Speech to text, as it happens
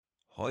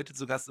Heute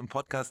zu Gast im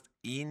Podcast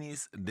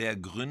Enis, der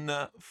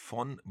Gründer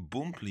von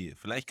Bumply.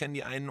 Vielleicht kennen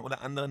die einen oder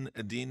anderen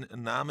den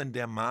Namen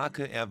der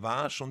Marke. Er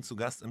war schon zu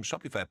Gast im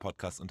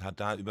Shopify-Podcast und hat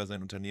da über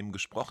sein Unternehmen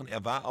gesprochen.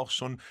 Er war auch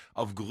schon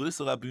auf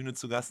größerer Bühne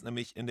zu Gast,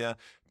 nämlich in der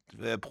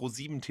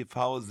Pro7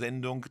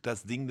 TV-Sendung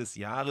Das Ding des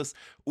Jahres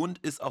und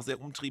ist auch sehr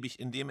umtriebig,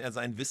 indem er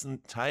sein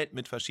Wissen teilt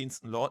mit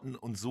verschiedensten Leuten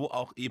und so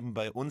auch eben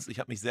bei uns. Ich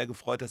habe mich sehr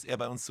gefreut, dass er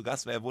bei uns zu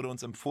Gast war. Er wurde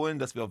uns empfohlen,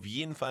 dass wir auf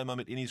jeden Fall mal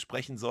mit Enis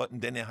sprechen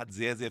sollten, denn er hat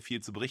sehr, sehr viel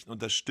zu berichten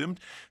und das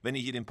stimmt, wenn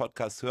ihr hier den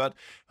Podcast hört.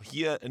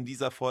 Hier in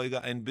dieser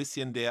Folge ein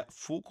bisschen der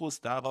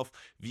Fokus darauf,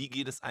 wie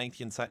geht es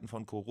eigentlich in Zeiten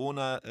von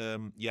Corona,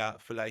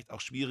 vielleicht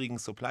auch schwierigen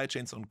Supply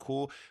Chains und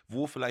Co.,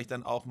 wo vielleicht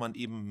dann auch man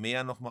eben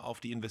mehr nochmal auf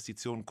die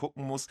Investitionen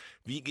gucken muss.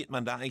 Wie geht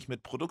man da eigentlich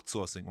mit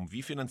Produktsourcing um?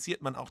 Wie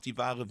finanziert man auch die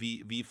Ware?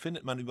 Wie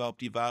findet man überhaupt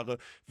die Ware?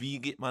 Wie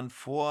geht man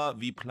vor?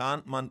 Wie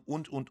plant man?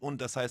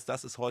 Und. Das heißt,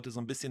 das ist heute so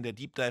ein bisschen der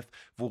Deep Dive,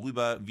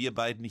 worüber wir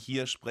beiden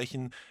hier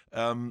sprechen.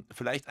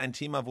 Vielleicht ein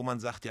Thema, wo man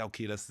sagt, ja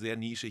okay, das ist sehr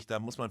nischig, da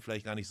muss man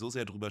vielleicht gar nicht so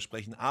sehr drüber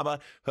sprechen, aber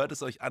hört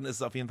es euch an, es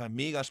ist auf jeden Fall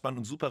mega spannend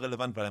und super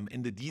relevant, weil am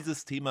Ende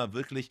dieses Thema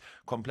wirklich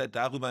komplett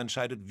darüber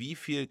entscheidet, wie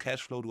viel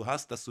Cashflow du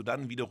hast, dass du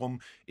dann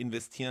wiederum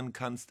investieren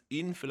kannst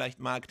in vielleicht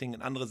Marketing,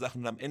 in andere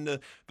Sachen und am Ende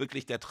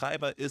wirklich der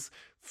Treiber ist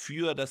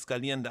für das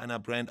Skalieren deiner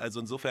Brand. Also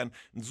insofern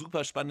ein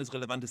super spannendes,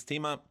 relevantes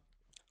Thema.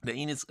 Der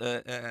Enis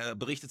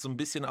berichtet so ein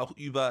bisschen auch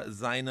über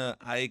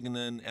seine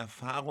eigenen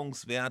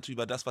Erfahrungswerte,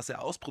 über das, was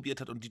er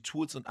ausprobiert hat und die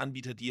Tools und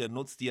Anbieter, die er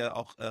nutzt, die er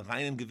auch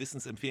reinen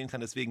Gewissens empfehlen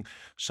kann. Deswegen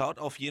schaut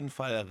auf jeden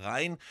Fall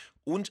rein.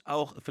 Und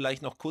auch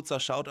vielleicht noch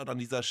kurzer Shoutout an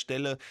dieser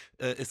Stelle.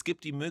 Es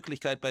gibt die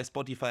Möglichkeit bei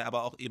Spotify,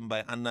 aber auch eben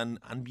bei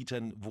anderen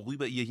Anbietern,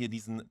 worüber ihr hier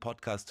diesen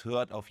Podcast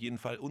hört, auf jeden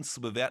Fall uns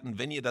zu bewerten.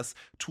 Wenn ihr das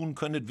tun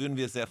könntet, würden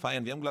wir es sehr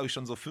feiern. Wir haben, glaube ich,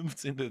 schon so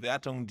 15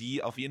 Bewertungen,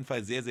 die auf jeden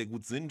Fall sehr, sehr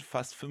gut sind.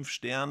 Fast 5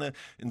 Sterne.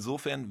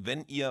 Insofern,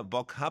 wenn ihr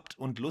Bock habt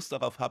und Lust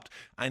darauf habt,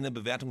 eine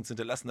Bewertung zu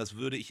hinterlassen, das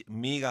würde ich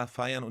mega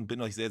feiern und bin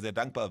euch sehr, sehr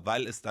dankbar,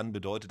 weil es dann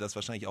bedeutet, dass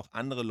wahrscheinlich auch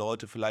andere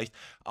Leute vielleicht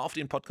auf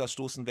den Podcast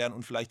stoßen werden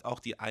und vielleicht auch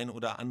die ein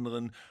oder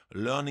anderen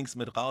Learnings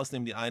mit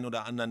rausnehmen, die ein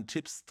oder anderen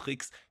Tipps,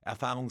 Tricks,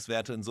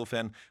 Erfahrungswerte.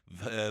 Insofern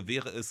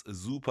wäre es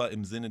super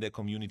im Sinne der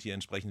Community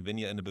entsprechend, wenn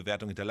ihr eine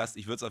Bewertung hinterlasst.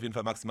 Ich würde es auf jeden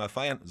Fall maximal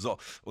feiern. So,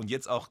 und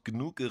jetzt auch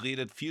genug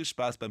geredet. Viel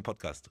Spaß beim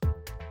Podcast.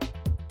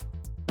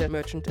 Der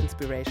Merchant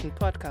Inspiration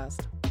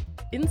Podcast.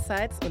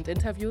 Insights und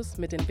Interviews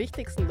mit den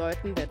wichtigsten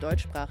Leuten der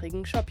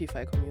deutschsprachigen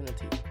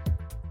Shopify-Community.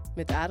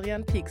 Mit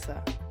Adrian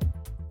Piekser.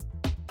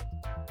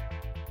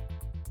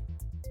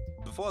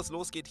 Bevor es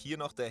losgeht, hier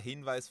noch der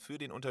Hinweis für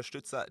den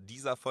Unterstützer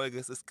dieser Folge.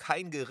 Es ist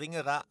kein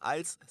geringerer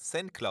als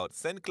SendCloud.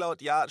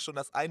 SendCloud, ja, schon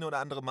das eine oder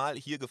andere Mal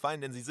hier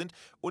gefallen, denn sie sind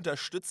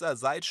Unterstützer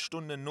seit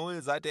Stunde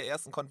Null, seit der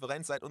ersten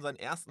Konferenz, seit unseren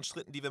ersten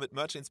Schritten, die wir mit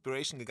Merchant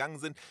Inspiration gegangen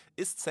sind,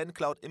 ist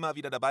SendCloud immer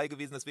wieder dabei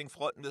gewesen. Deswegen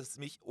freut es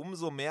mich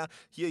umso mehr,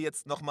 hier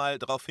jetzt nochmal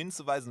darauf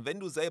hinzuweisen, wenn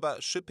du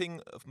selber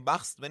Shipping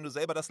machst, wenn du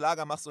selber das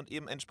Lager machst und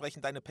eben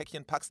entsprechend deine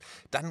Päckchen packst,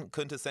 dann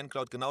könnte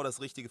SendCloud genau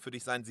das Richtige für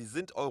dich sein. Sie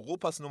sind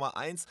Europas Nummer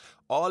 1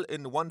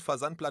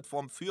 All-in-One-Versandplattform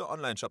für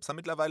Online-Shops. Haben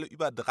mittlerweile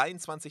über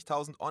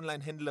 23.000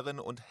 Online-Händlerinnen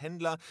und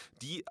Händler,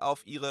 die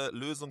auf ihre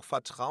Lösung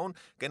vertrauen.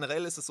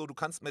 Generell ist es so, du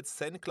kannst mit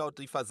SendCloud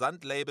die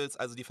Versandlabels,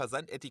 also die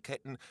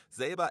Versandetiketten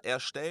selber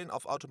erstellen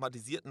auf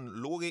automatisierten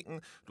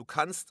Logiken. Du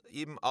kannst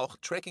eben auch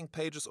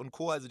Tracking-Pages und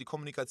Co., also die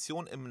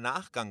Kommunikation im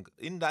Nachgang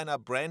in deiner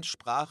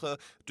Brandsprache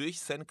durch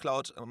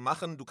SendCloud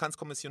machen. Du kannst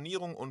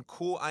Kommissionierung und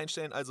Co.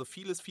 einstellen, also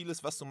vieles,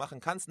 was du machen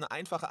kannst. Eine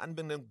einfache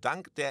Anbindung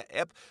dank der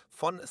App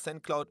von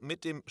SendCloud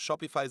mit dem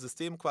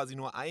Shopify-System, quasi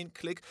nur ein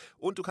Klick.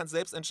 Und du kannst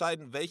selbst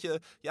entscheiden, welche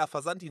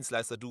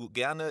Versanddienstleister du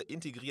gerne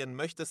integrieren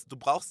möchtest. Du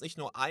brauchst nicht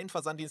nur einen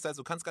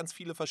Versanddienstleister, du kannst ganz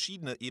viele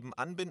verschiedene eben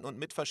anbinden und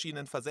mit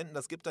verschiedenen Versenden.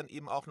 Das gibt dann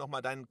eben auch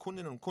nochmal deinen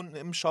Kundinnen und Kunden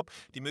im Shop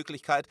die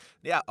Möglichkeit,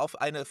 auf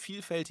eine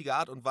vielfältige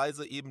Art und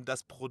Weise eben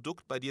das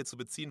Produkt bei dir zu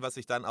beziehen, was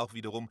sich dann auch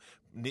wiederum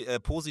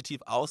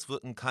positiv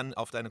auswirken kann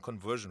auf deine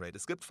Conversion Rate.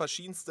 Es gibt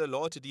verschiedenste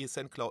Leute, die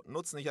SendCloud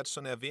nutzen. Ich hatte es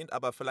schon erwähnt,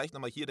 aber vielleicht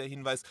nochmal hier der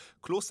Hinweis.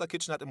 Kloster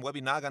Kitchen hat im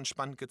Webinar ganz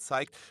spannend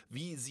gezeigt,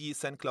 wie sie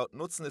SendCloud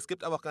nutzen. Es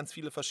gibt aber auch ganz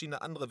viele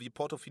verschiedene andere, wie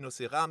Portofino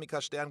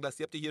Ceramica, Sternglas.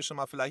 Die habt ihr hier schon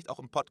mal vielleicht auch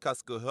im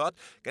Podcast gehört.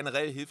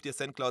 Generell hilft dir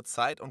SendCloud,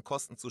 Zeit und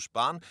Kosten zu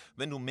sparen.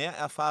 Wenn du mehr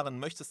erfahren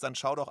möchtest, dann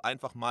schau doch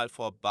einfach mal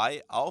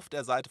vorbei auf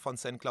der Seite von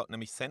SendCloud,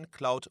 nämlich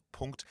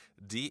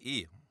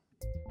sendcloud.de.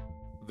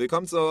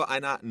 Willkommen zu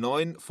einer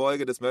neuen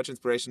Folge des Merchant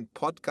Inspiration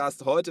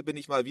Podcast. Heute bin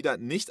ich mal wieder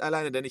nicht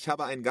alleine, denn ich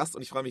habe einen Gast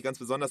und ich freue mich ganz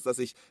besonders, dass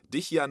ich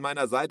dich hier an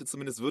meiner Seite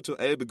zumindest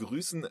virtuell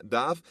begrüßen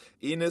darf.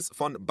 Enis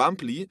von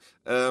Bumply.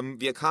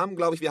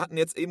 Wir hatten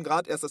jetzt eben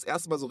gerade erst das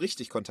erste Mal so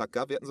richtig Kontakt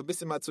gehabt. Wir hatten so ein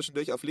bisschen mal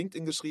zwischendurch auf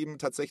LinkedIn geschrieben.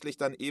 Tatsächlich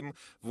dann eben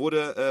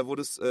wurden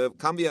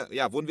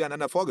wir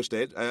einander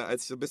vorgestellt,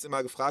 als ich so ein bisschen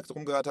mal gefragt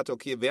rumgehört hatte,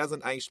 okay, wer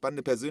sind eigentlich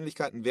spannende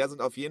Persönlichkeiten? Wer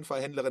sind auf jeden Fall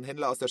Händlerinnen und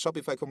Händler aus der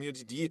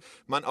Shopify-Community, die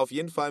man auf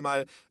jeden Fall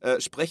mal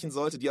sprechen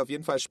sollte? Leute, die auf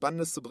jeden Fall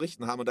Spannendes zu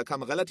berichten haben. Und da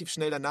kam relativ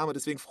schnell der Name.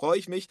 Deswegen freue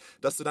ich mich,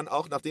 dass du dann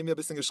auch, nachdem wir ein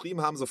bisschen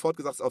geschrieben haben, sofort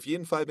gesagt hast, auf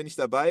jeden Fall bin ich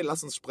dabei,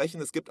 lass uns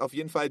sprechen. Es gibt auf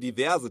jeden Fall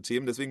diverse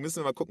Themen. Deswegen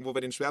müssen wir mal gucken, wo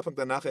wir den Schwerpunkt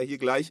dann nachher hier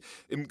gleich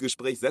im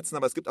Gespräch setzen.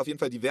 Aber es gibt auf jeden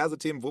Fall diverse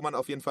Themen, wo man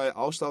auf jeden Fall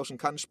austauschen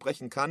kann,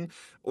 sprechen kann.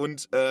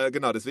 Und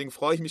genau, deswegen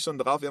freue ich mich schon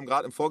drauf. Wir haben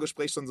gerade im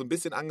Vorgespräch schon so ein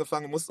bisschen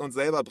angefangen, mussten uns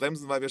selber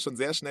bremsen, weil wir schon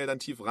sehr schnell dann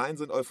tief rein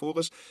sind,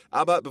 euphorisch.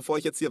 Aber bevor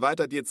ich jetzt hier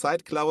weiter dir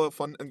Zeit klaue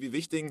von irgendwie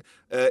wichtigen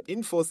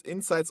Infos,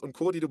 Insights und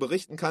Co., die du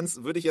berichten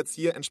kannst, würde ich jetzt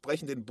hier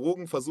entsprechend den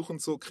Bogen versuchen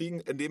zu kriegen,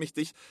 indem ich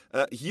dich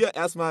hier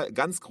erstmal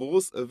ganz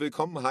groß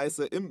willkommen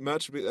heiße im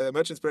Merch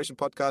Inspiration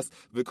Podcast.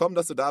 Willkommen,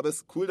 dass du da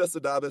bist. Cool, dass du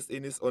da bist,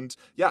 Enis. Und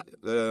ja,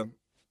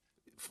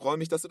 freue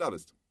mich, dass du da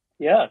bist.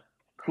 Ja,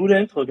 coole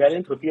Intro, geile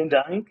Intro, vielen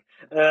Dank.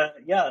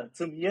 Ja,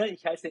 zu mir,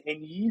 ich heiße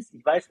Enis,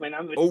 ich weiß, mein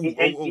Name wird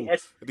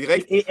E-N-I-S.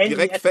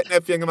 Direkt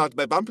Fettnäpfchen gemacht.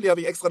 Bei Bumply habe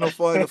ich extra noch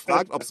vorher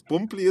gefragt, ob es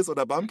Bumply ist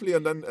oder Bumply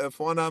und dann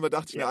Vorname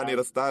dachte ich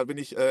mir, da bin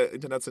ich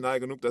international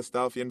genug, dass ich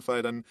da auf jeden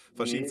Fall dann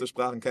verschiedenste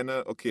Sprachen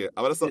kenne. Okay,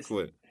 aber das ist doch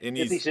cool.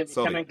 Enis, ich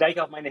kann dann gleich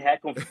auf meine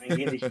Herkunft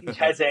eingehen. Ich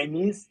heiße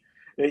Enis,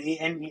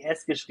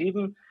 E-N-I-S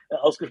geschrieben,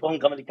 ausgesprochen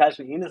grammatikalisch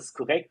Enis ist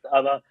korrekt,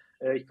 aber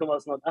ich komme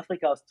aus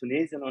Nordafrika, aus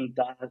Tunesien und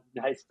da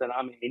heißt der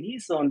Name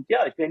Enis und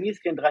ja, ich bin Enis,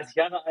 34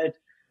 Jahre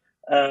alt,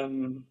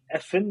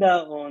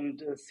 Erfinder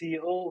und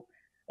CEO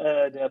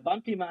der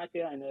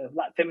Bumpy-Marke, eine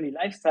Family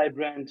Lifestyle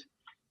Brand,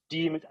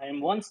 die mit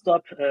einem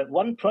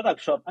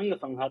One-Product-Shop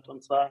angefangen hat.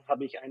 Und zwar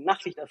habe ich ein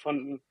Nachtlicht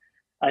erfunden,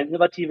 ein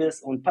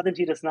innovatives und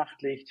patentiertes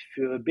Nachtlicht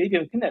für Baby-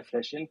 und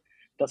Kinderfläschchen,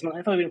 das man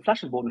einfach über den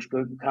Flaschenboden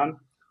stülpen kann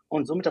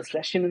und somit das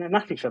Fläschchen in ein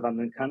Nachtlicht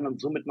verwandeln kann und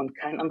somit man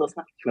kein anderes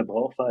Nachtlicht mehr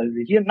braucht, weil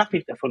wir hier ein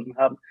Nachtlicht erfunden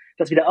haben,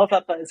 das wieder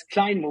aufladbar ist,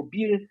 klein,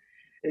 mobil,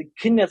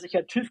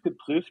 kindersicher, TÜV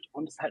geprüft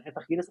und es halt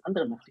einfach jedes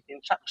andere Nachtlicht in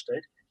den Schatten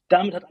stellt.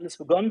 Damit hat alles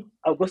begonnen,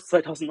 August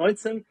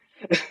 2019,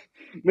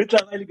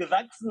 mittlerweile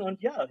gewachsen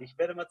und ja, ich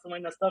werde mal zu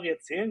meiner Story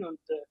erzählen und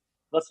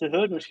was für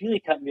Hürden und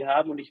Schwierigkeiten wir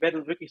haben und ich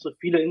werde wirklich so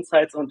viele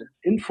Insights und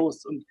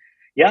Infos und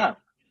ja,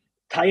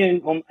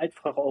 teilen, um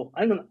einfach auch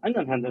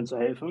anderen Handeln zu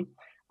helfen,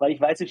 weil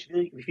ich weiß,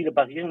 wie viele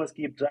Barrieren es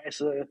gibt, sei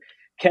es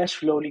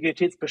Cashflow,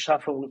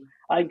 Liquiditätsbeschaffung,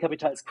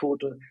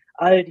 Eigenkapitalsquote,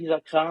 all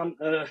dieser Kram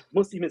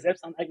musste ich mir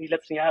selbst aneignen die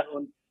letzten Jahre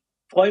und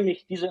freue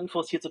mich, diese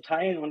Infos hier zu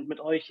teilen und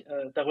mit euch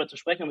darüber zu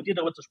sprechen und mit dir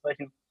darüber zu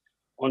sprechen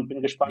und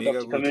bin gespannt auf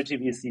die Community,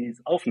 wie es sie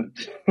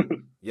aufnimmt.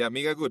 Ja,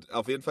 mega gut.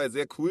 Auf jeden Fall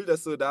sehr cool,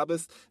 dass du da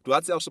bist. Du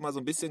hast ja auch schon mal so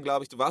ein bisschen,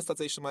 glaube ich, du warst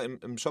tatsächlich schon mal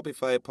im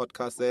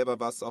Shopify-Podcast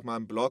selber, warst auch mal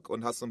im Blog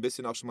und hast so ein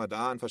bisschen auch schon mal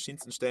da an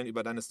verschiedensten Stellen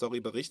über deine Story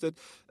berichtet.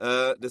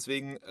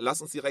 Deswegen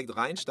lass uns direkt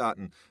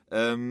reinstarten.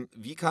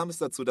 Wie kam es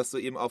dazu, dass du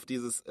eben auf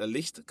dieses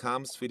Licht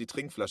kamst für die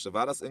Trinkflasche?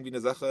 War das irgendwie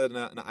eine Sache,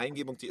 eine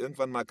Eingebung, die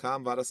irgendwann mal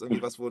kam? War das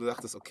irgendwie was, wo du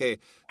dachtest, okay,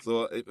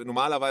 so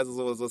normalerweise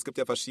so es gibt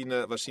ja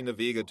verschiedene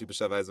Wege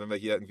typischerweise, wenn wir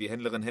hier irgendwie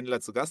Händlerinnen,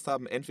 Händler zu Gast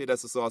haben. Entweder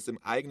ist es so aus dem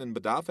eigenen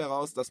Bedarf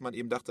heraus, dass man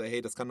eben dachte,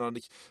 hey, das kann doch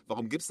nicht,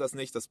 warum gibt es das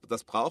nicht,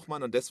 das braucht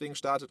man und deswegen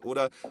startet,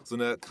 oder so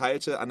eine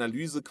kalte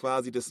Analyse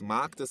quasi des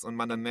Marktes und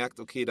man dann merkt,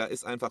 okay, da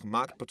ist einfach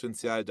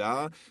Marktpotenzial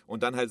da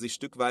und dann halt sich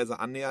stückweise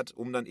annähert,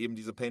 um dann eben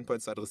diese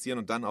Painpoints zu adressieren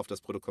und dann auf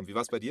das Produkt kommt. Wie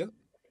war es bei dir?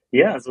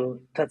 Ja,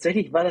 also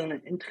tatsächlich war da eine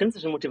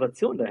intrinsische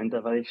Motivation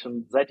dahinter, weil ich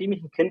schon, seitdem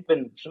ich ein Kind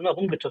bin, schon mal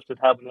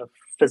rumgetüftelt habe und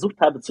versucht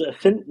habe zu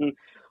erfinden.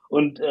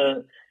 Und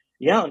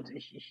ja, und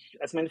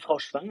als meine Frau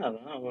schwanger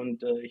war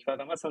und ich war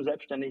damals noch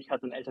selbstständig,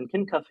 hatte ein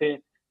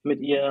Eltern-Kind-Café mit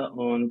ihr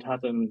und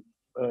hatte einen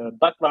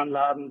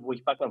Backwarenladen, wo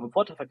ich Backwaren vom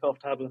Vorteil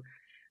verkauft habe,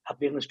 habe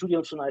während des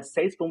Studiums schon als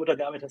Sales-Promoter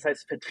gearbeitet, das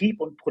heißt Vertrieb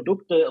und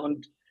Produkte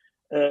und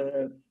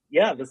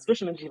ja, das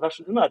Zwischenmenschliche war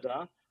schon immer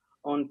da.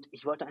 Und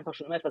ich wollte einfach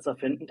schon immer etwas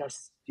erfinden,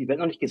 das die Welt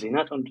noch nicht gesehen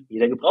hat und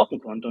jeder gebrauchen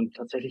konnte. Und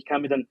tatsächlich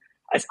kam mir dann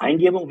als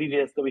Eingebung, wie wir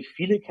jetzt, glaube ich,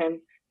 viele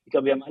kennen, ich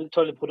glaube, wir haben alle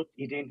tolle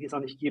Produktideen, die es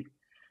noch nicht gibt,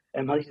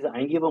 hatte ich diese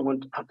Eingebung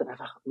und habe dann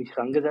einfach mich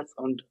rangesetzt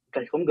und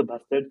gleich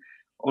rumgebastelt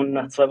und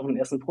nach 2 Wochen den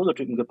ersten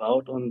Prototypen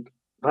gebaut und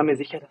war mir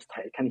sicher, das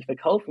Teil kann ich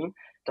verkaufen.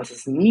 Das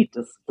ist Need,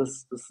 das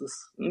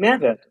ist ein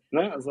Mehrwert.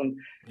 Ne? Also,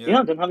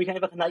 ja, und dann habe ich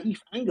einfach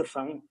naiv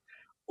angefangen,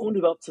 ohne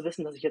überhaupt zu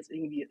wissen, dass ich jetzt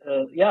irgendwie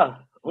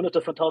ja,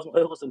 Hunderte von 1.000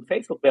 Euros in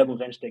Facebook-Werbung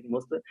reinstecken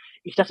musste.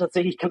 Ich dachte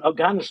tatsächlich, ich kann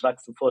organisch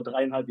wachsen vor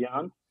 3,5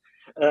 Jahren.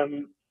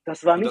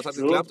 Das war Und das nicht hat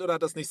so. geklappt oder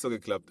hat das nicht so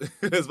geklappt?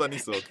 Das war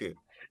nicht so, okay.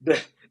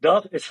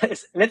 Doch,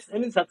 letzten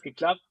Endes hat es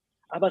geklappt,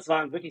 aber es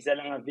war ein wirklich sehr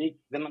langer Weg,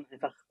 wenn man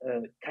einfach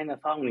keine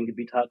Erfahrung im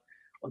Gebiet hat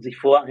und sich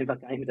vorher einfach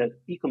gar nicht mit der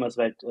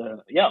E-Commerce-Welt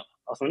ja,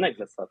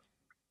 auseinandergesetzt hat.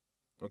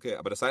 Okay,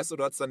 aber das heißt, du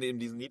hattest dann eben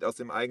diesen Need aus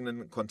dem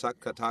eigenen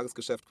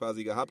Tagesgeschäft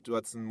quasi gehabt. Du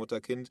hattest einen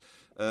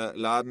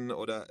Mutter-Kind-Laden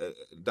oder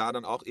da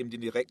dann auch eben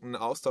den direkten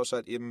Austausch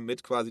halt eben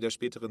mit quasi der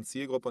späteren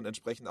Zielgruppe und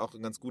entsprechend auch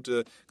einen ganz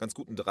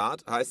guten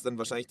Draht. Heißt dann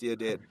wahrscheinlich,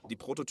 die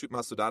Prototypen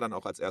hast du da dann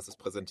auch als erstes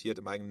präsentiert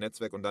im eigenen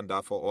Netzwerk und dann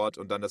da vor Ort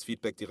und dann das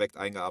Feedback direkt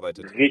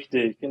eingearbeitet.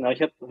 Richtig, genau.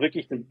 Ich habe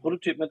wirklich den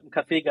Prototyp mit dem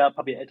Café gehabt,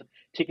 habe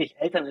täglich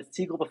Eltern als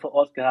Zielgruppe vor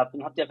Ort gehabt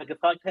und habe die einfach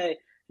gefragt, hey,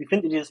 wie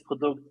findet ihr dieses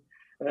Produkt?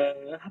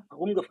 Habe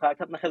rumgefragt,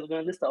 habe nachher sogar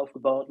eine Liste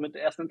aufgebaut mit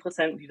ersten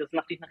Interessenten, die das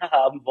Nachtlicht nachher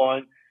haben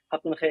wollen.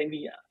 Habe dann nachher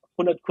irgendwie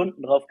 100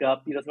 Kunden drauf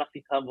gehabt, die das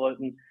Nachtlicht haben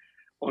wollten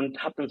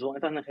und habe dann so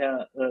einfach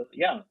nachher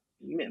ja,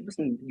 ein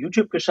bisschen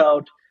YouTube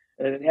geschaut,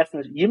 den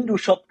ersten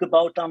Jimdo-Shop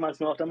gebaut damals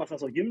noch. Damals war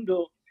es auch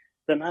Jimdo.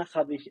 Danach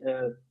habe ich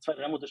 2,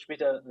 3 Monate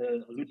später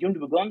also mit Jimdo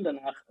begonnen,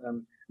 danach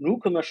einen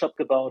WooCommerce-Shop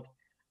gebaut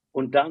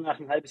und danach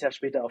ein halbes Jahr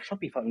später auf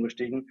Shopify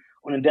umgestiegen.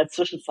 Und in der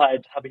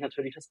Zwischenzeit habe ich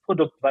natürlich das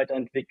Produkt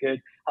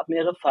weiterentwickelt, habe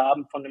mehrere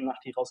Farben von dem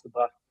Nachti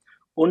rausgebracht.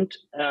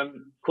 Und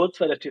kurz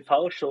vor der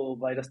TV-Show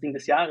bei das Ding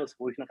des Jahres,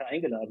 wo ich nachher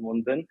eingeladen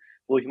worden bin,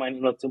 wo ich meine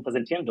Innovation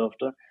präsentieren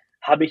durfte,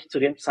 habe ich zu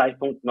dem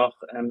Zeitpunkt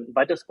noch ein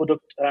weiteres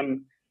Produkt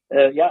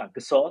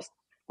gesourced,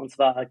 und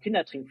zwar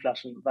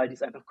Kindertrinkflaschen, weil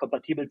dies einfach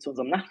kompatibel zu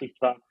unserem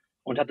Nachtlicht war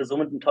und hatte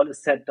somit ein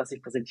tolles Set, das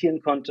ich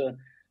präsentieren konnte.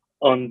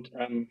 Und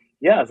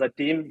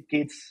seitdem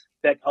geht's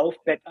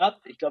bergauf,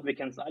 bergab. Ich glaube, wir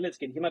kennen es alle, es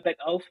geht nicht immer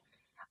bergauf,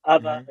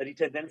 aber die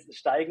Tendenz ist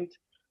steigend.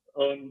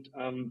 Und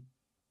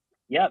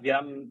wir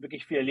haben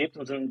wirklich viel erlebt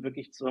und sind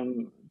wirklich zu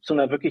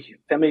einer wirklich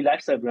Family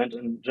Lifestyle Brand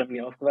in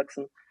Germany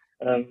aufgewachsen.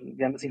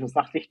 Wir haben jetzt nicht nur das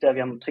Nachtlichter,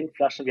 wir haben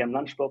Trinkflaschen, wir haben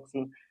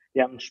Lunchboxen,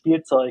 wir haben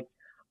Spielzeug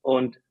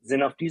und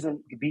sind auf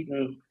diesen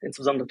Gebieten,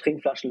 insbesondere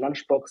Trinkflaschen,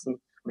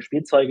 Lunchboxen und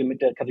Spielzeuge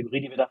mit der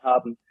Kategorie, die wir da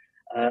haben,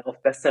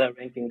 auf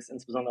Bestseller-Rankings,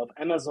 insbesondere auf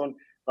Amazon,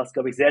 was,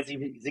 glaube ich, sehr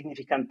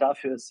signifikant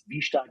dafür ist,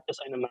 wie stark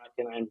ist eine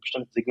Marke in einem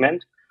bestimmten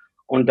Segment.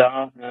 Und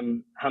da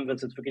haben wir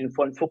uns jetzt wirklich einen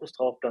vollen Fokus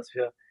drauf, dass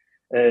wir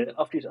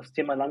auf das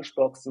Thema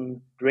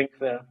Lunchboxen,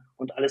 Drinkware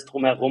und alles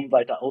drumherum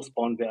weiter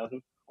ausbauen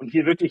werden. Und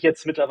hier wirklich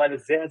jetzt mittlerweile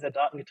sehr, sehr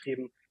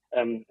datengetrieben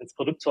ins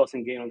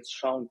Produktsourcing gehen und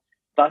schauen,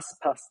 was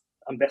passt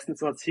am besten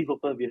zu einer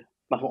Zielgruppe. Wir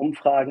machen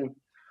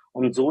Umfragen,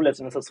 um so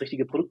letztendlich das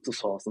richtige Produkt zu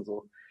sourcen.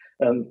 So.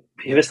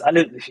 Ihr wisst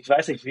alle, ich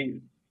weiß nicht,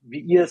 wie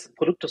ihr es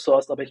Produkte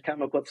sourced, aber ich kann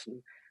mal kurz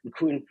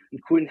einen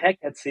coolen Hack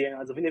erzählen.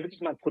 Also wenn ihr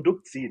wirklich mal ein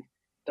Produkt seht,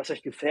 das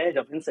euch gefällt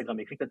auf Instagram,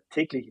 ihr kriegt da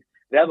täglich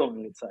Werbung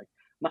angezeigt,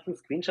 macht einen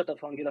Screenshot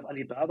davon, geht auf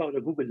Alibaba oder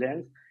Google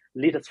Lens,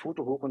 lädt das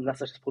Foto hoch und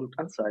lasst euch das Produkt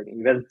anzeigen.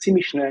 Ihr werdet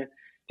ziemlich schnell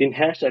den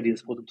Hersteller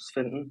dieses Produktes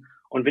finden.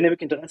 Und wenn ihr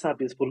wirklich Interesse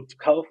habt, dieses Produkt zu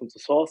kaufen, zu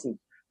sourcen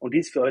und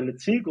dies für eure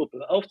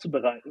Zielgruppe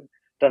aufzubereiten,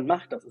 dann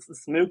macht das. Es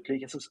ist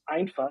möglich, es ist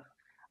einfach,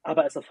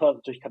 aber es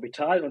erfordert durch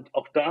Kapital. Und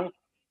auch da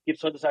gibt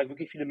es heutzutage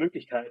wirklich viele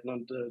Möglichkeiten.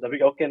 Und da würde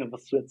ich auch gerne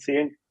was zu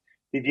erzählen,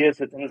 wie wir jetzt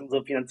letztendlich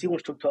unsere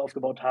Finanzierungsstruktur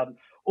aufgebaut haben,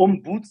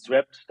 um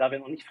bootstrapped, da wir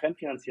noch nicht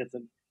fremdfinanziert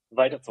sind,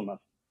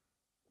 weiterzumachen.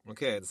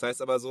 Okay, das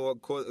heißt aber so,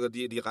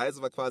 die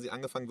Reise war quasi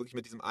angefangen wirklich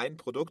mit diesem einen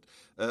Produkt,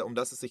 um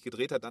das es sich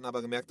gedreht hat, dann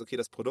aber gemerkt, okay,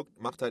 das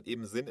Produkt macht halt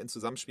eben Sinn in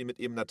Zusammenspiel mit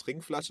eben einer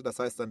Trinkflasche, das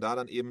heißt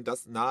dann eben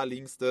das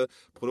naheliegendste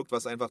Produkt,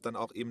 was einfach dann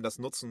auch eben das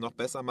Nutzen noch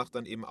besser macht,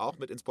 dann eben auch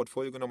mit ins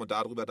Portfolio genommen und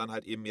darüber dann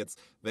halt eben jetzt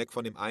weg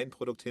von dem einen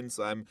Produkt hin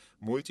zu einem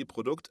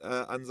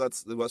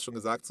Multiprodukt-Ansatz. Du hast schon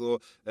gesagt, so,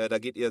 da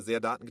geht ihr sehr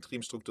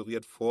datengetrieben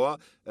strukturiert vor,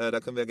 da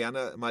können wir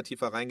gerne mal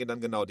tiefer reingehen,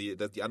 dann genau die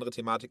andere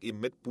Thematik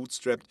eben mit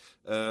Bootstrapped,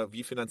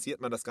 wie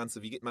finanziert man das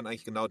Ganze, wie geht man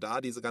eigentlich genau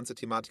da diese ganze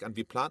Thematik an?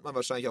 Wie plant man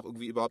wahrscheinlich auch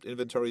irgendwie überhaupt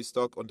Inventory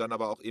Stock und dann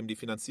aber auch eben die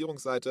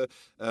Finanzierungsseite?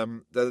 Da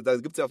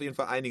gibt es ja auf jeden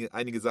Fall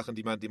einige Sachen,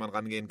 die man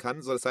rangehen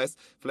kann. So, das heißt,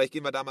 vielleicht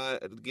gehen wir da mal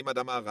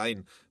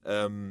rein.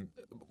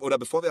 Oder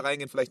bevor wir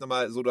reingehen, vielleicht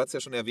nochmal, so, du hast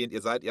ja schon erwähnt,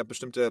 ihr habt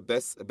bestimmte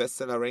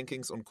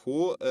Bestseller-Rankings und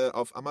Co.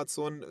 Auf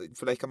Amazon.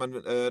 Vielleicht kannst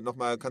du noch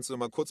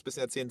mal kurz ein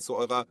bisschen erzählen zu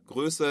eurer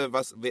Größe,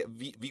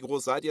 wie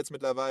groß seid ihr jetzt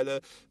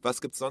mittlerweile?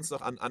 Was gibt es sonst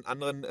noch an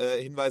anderen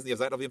Hinweisen? Ihr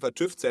seid auf jeden Fall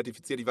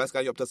TÜV-zertifiziert. Ich weiß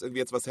gar nicht, ob das irgendwie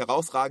jetzt was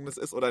Herausragendes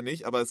ist oder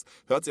nicht, aber es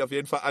hört sich auf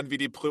jeden Fall an wie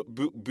die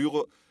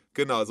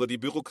Genau, so die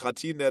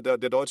Bürokratien der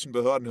deutschen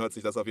Behörden hört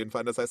sich das auf jeden Fall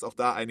an. Das heißt, auch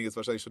da einiges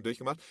wahrscheinlich schon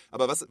durchgemacht.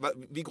 Aber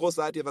wie groß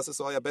seid ihr? Was ist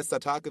so euer bester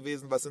Tag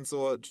gewesen? Was sind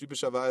so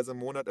typischerweise im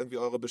Monat irgendwie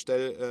eure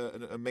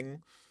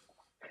Bestellmengen?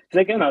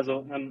 Sehr gerne.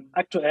 Also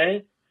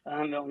aktuell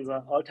haben wir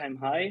unser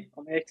All-Time-High,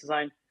 um ehrlich zu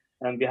sein.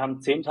 Wir haben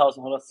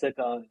 10.000 Orders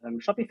circa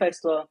im Shopify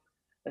Store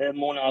im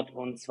Monat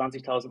und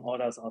 20.000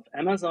 Orders auf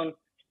Amazon.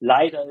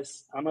 Leider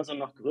ist Amazon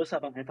noch größer,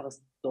 aber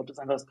dort ist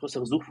einfach das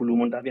größere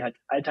Suchvolumen. Und da wir halt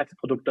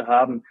Alltagsprodukte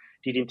haben,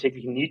 die den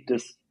täglichen Need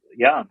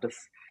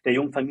der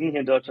jungen Familien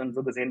hier in Deutschland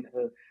so gesehen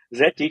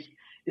sättigt,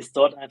 ist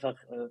dort einfach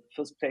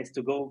First Place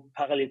to go,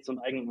 parallel zum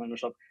eigenen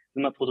Online-Shop,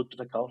 wenn man Produkte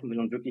verkaufen will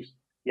und wirklich,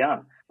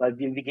 ja, weil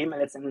wir geben ja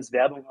letztendlich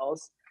Werbung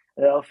aus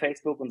auf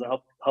Facebook.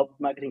 Unser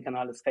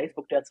Hauptmarketingkanal ist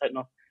Facebook derzeit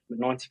noch mit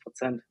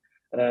 90%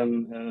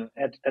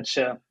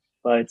 Ad-Share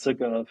bei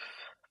circa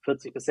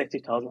 40.000 bis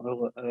 60.000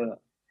 Euro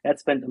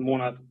Adspend im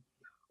Monat.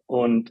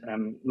 Und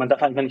man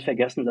darf einfach nicht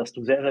vergessen, dass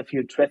du sehr, sehr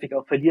viel Traffic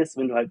auch verlierst,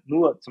 wenn du halt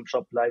nur zum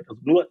Shop leitest,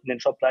 also nur in den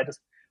Shop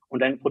leitest und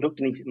deine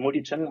Produkte nicht im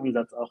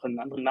Multi-Channel-Ansatz auch in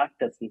anderen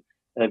Marktplätzen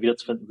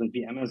wiederzufinden sind,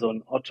 wie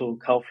Amazon, Otto,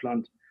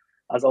 Kaufland.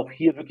 Also auch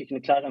hier wirklich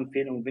eine klare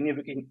Empfehlung, wenn ihr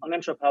wirklich einen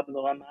Online-Shop habt mit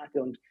eurer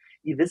Marke und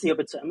ihr wisst nicht, ob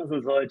ihr zu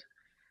Amazon sollt,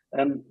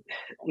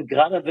 und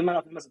gerade wenn man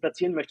auf Amazon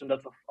platzieren möchte und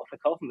das auch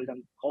verkaufen will,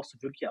 dann brauchst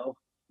du wirklich auch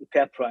einen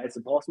Fair Price.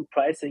 Du brauchst ein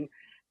Pricing,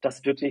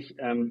 das wirklich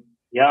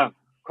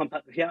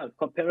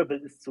comparable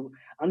ist zu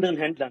anderen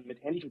Händlern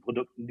mit ähnlichen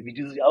Produkten, wie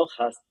du sie auch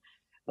hast.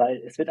 Weil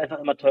es wird einfach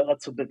immer teurer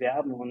zu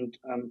bewerben und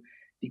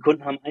die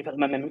Kunden haben einfach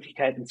immer mehr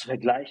Möglichkeiten zu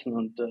vergleichen.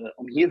 Und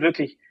um hier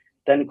wirklich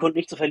deine Kunden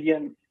nicht zu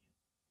verlieren,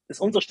 ist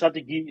unsere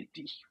Strategie,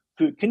 die ich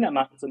für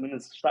Kindermarken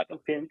zumindest stark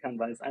empfehlen kann,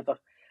 weil es einfach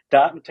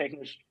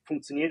datentechnisch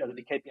funktioniert. Also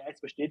die KPIs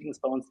bestätigen es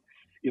bei uns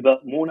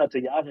über Monate,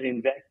 Jahre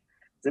hinweg,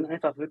 sind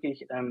einfach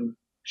wirklich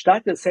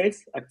starke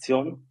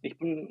Sales-Aktionen. Ich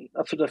bin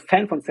absoluter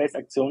Fan von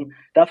Sales-Aktionen,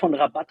 davon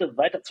Rabatte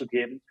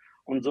weiterzugeben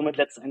und somit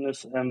letzten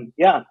Endes,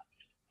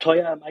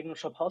 teuer im eigenen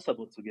Shop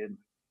Hausverbot zu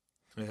geben.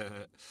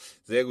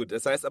 Sehr gut.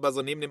 Das heißt aber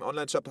so neben dem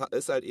Online-Shop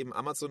ist halt eben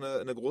Amazon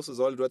eine große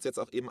Säule. Du hast jetzt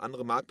auch eben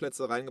andere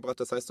Marktplätze reingebracht.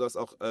 Das heißt, du hast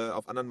auch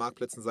auf anderen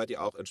Marktplätzen seid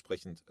ihr auch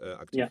entsprechend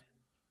aktiv. Ja,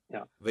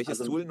 ja. Welches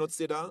Tool nutzt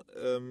ihr da?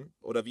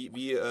 Oder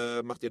wie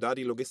macht ihr da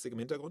die Logistik im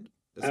Hintergrund?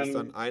 Ist es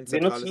dann ein Wir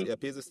zentrales nutzen,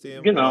 ERP-System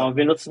oder? genau,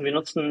 wir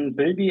nutzen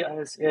Bilby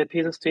als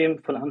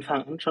ERP-System von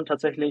Anfang an schon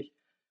tatsächlich.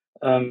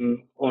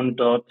 Und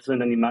dort sind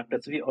dann die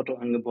Marktplätze wie Otto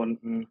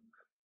angebunden,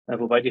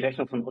 wobei die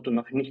Rechnungen von Otto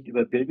noch nicht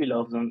über Bilby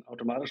laufen, sondern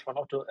automatisch von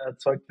Otto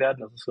erzeugt werden.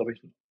 Das ist, glaube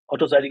ich, ein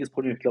Otto-seitiges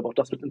Problem. Ich glaube, auch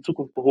das wird in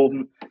Zukunft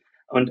behoben.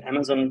 Und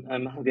Amazon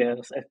machen wir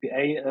das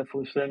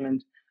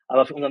FBA-Fulfillment.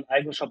 Aber für unseren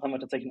eigenen Shop haben wir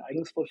tatsächlich ein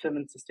eigenes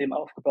Fulfillment-System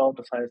aufgebaut.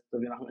 Das heißt,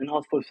 wir machen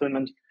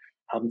Inhouse-Fulfillment,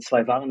 haben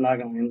 2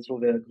 Warenlager, eins,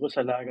 wo wir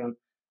größer lagern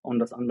und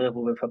das andere,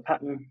 wo wir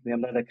verpacken. Wir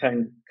haben leider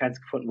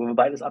keins gefunden, wo wir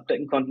beides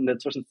abdecken konnten in der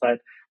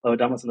Zwischenzeit, weil wir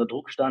damals unter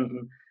Druck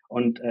standen.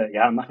 Und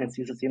machen jetzt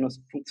dieses System,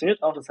 das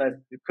funktioniert auch. Das heißt,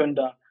 wir können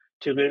da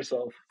theoretisch so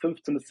auf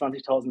 15.000 bis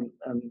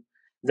 20.000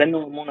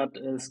 Sendungen im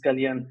Monat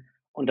skalieren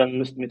und dann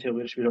müssten wir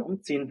theoretisch wieder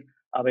umziehen.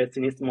 Aber jetzt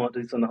die nächsten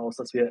Monate sieht es so aus,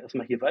 dass wir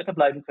erstmal hier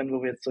weiterbleiben können,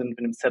 wo wir jetzt sind mit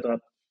dem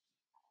Setup.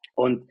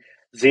 Und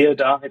sehe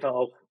da einfach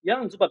auch,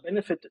 ja, ein super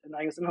Benefit, ein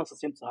eigenes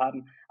Inhouse-System zu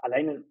haben.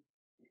 Alleine,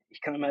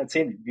 ich kann dir mal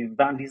erzählen, wir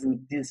waren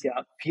dieses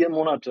Jahr 4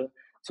 Monate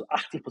zu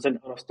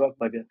 80% out of stock,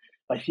 weil wir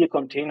bei 4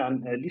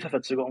 Containern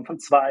Lieferverzögerungen von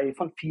 2,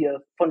 von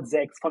 4, von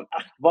 6, von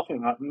 8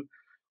 Wochen hatten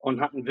und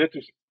hatten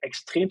wirklich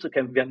extrem zu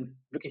kämpfen. Wir hatten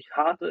wirklich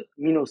harte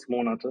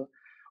Minusmonate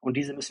und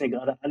diese müssen wir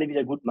gerade alle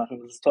wieder gut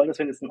machen. Es ist toll, dass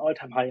wir jetzt ein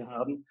All-Time-High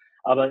haben,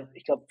 aber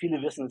ich glaube,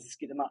 viele wissen, es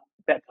geht immer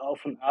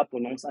bergauf und ab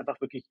und man muss einfach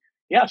wirklich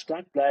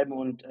stark bleiben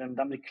und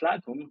damit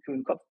klarkommen,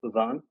 kühlen Kopf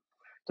bewahren.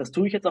 Das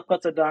tue ich jetzt auch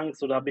Gott sei Dank.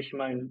 So, da habe ich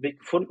meinen Weg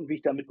gefunden, wie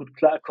ich damit gut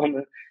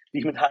klarkomme, wie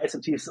ich mit Highs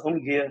und Tiefs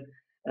umgehe.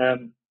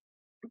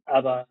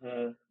 Aber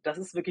das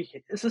ist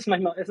wirklich, es ist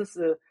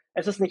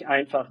nicht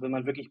einfach, wenn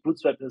man wirklich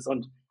Bootstrap ist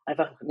und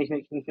einfach nicht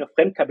nur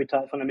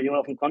Fremdkapital von 1 Million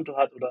auf dem Konto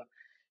hat. Oder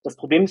das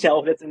Problem ist ja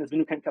auch letztendlich, wenn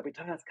du kein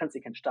Kapital hast, kannst du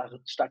dir kein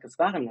starkes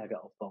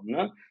Warenlager aufbauen.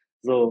 Ne?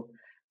 So,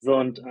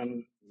 und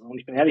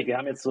ich bin ehrlich, wir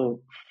haben jetzt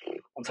so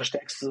unser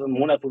stärkster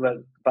Monat, wo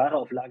wir Ware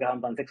auf Lager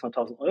haben, waren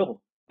 600.000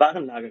 Euro.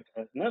 Warenlager,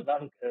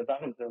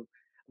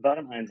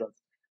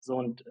 Wareneinsatz. So,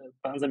 und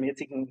bei unserem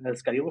jetzigen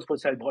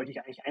Skalierungspotenzial bräuchte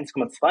ich eigentlich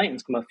 1,2,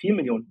 1,4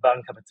 Millionen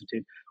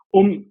Warenkapazität,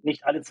 um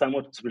nicht alle 2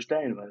 Monate zu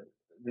bestellen, weil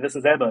wir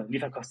wissen selber,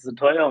 Lieferkosten sind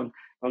teuer und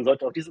man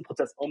sollte auch diesen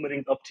Prozess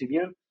unbedingt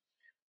optimieren.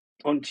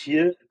 Und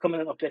hier kommen wir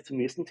dann auch gleich zum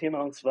nächsten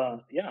Thema, und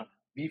zwar, ja,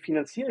 wie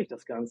finanziere ich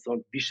das Ganze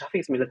und wie schaffe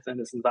ich es mir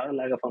letztendlich, ein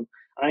Warenlager von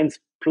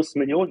 1 plus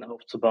Millionen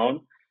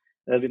aufzubauen?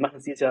 Wir machen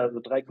jetzt dieses Jahr so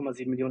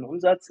 3,7 Millionen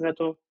Umsatz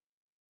netto.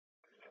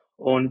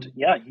 Und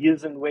ja, hier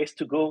sind Ways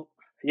to go.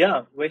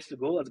 Ja, Ways to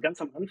go. Also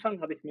ganz am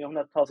Anfang habe ich mir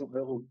 100.000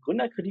 Euro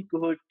Gründerkredit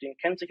geholt. Den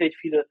kennen sicherlich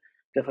viele,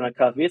 der von der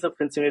KfW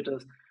subventioniert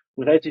ist.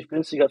 Ein relativ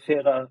günstiger,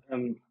 fairer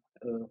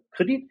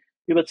Kredit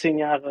über 10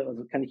 Jahre.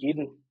 Also kann ich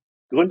jeden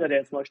Gründer, der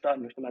jetzt neu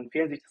starten möchte, mal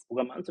empfehlen, sich das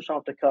Programm anzuschauen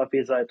auf der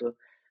KfW-Seite.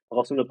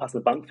 Brauchst du eine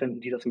passende Bank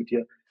finden, die das mit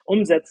dir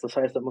umsetzt. Das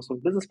heißt, da musst du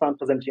einen Businessplan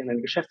präsentieren, eine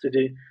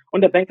Geschäftsidee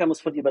und der Banker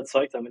muss von dir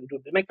überzeugt sein. Wenn du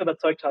den Banker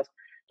überzeugt hast,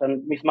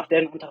 dann macht der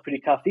einen Antrag für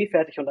die KfW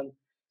fertig und dann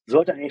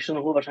sollte eigentlich schon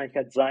eine hohe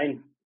Wahrscheinlichkeit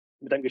sein,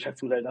 mit einem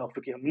Geschäftsmodell da auch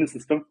wirklich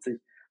mindestens 50,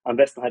 am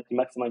besten halt die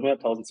maximalen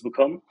 100.000 zu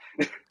bekommen.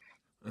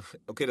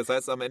 Okay, das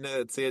heißt, am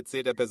Ende zählt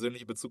der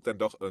persönliche Bezug dann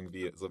doch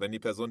irgendwie. So, wenn die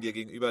Person dir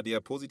gegenüber dir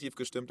positiv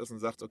gestimmt ist und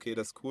sagt, okay,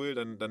 das ist cool,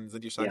 dann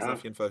sind die Chancen Ja,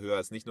 auf jeden Fall höher.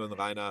 Es ist nicht nur ein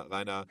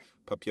reiner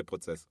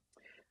Papierprozess.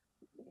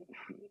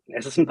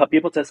 es ist ein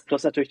Papierprozess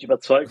plus natürlich die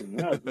Überzeugung.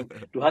 Ne? Also,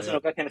 du hast ja Ja,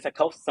 noch gar keine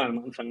Verkaufszahlen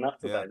am Anfang ja,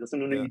 nachzuweisen. Das ist ja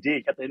nur eine ja. Idee.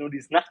 Ich hatte ja nur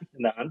dieses Nachricht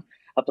in der Hand,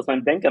 habe das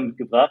meinem Banker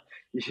mitgebracht.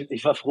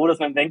 Ich war froh, dass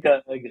mein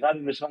Banker gerade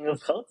eine schwangere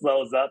Frau zu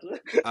Hause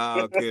hatte.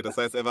 Ah, okay, das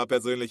heißt, er war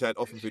persönlich halt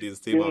offen für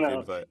dieses Thema auf jeden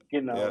Genau, Fall.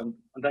 genau. Ja,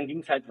 Und dann ging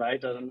es halt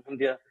weiter. Dann haben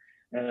wir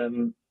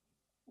ähm,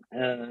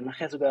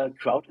 nachher sogar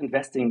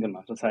Crowd-Investing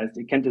gemacht. Das heißt,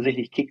 ihr kennt ja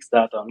sicherlich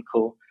Kickstarter und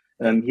Co.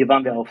 ja. Hier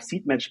waren wir auf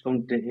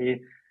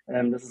seedmatch.de.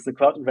 Das ist eine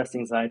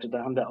Crowd-Investing-Seite.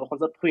 Da haben wir auch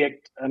unser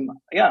Projekt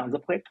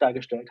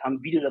dargestellt, haben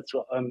ein Video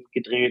dazu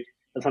gedreht.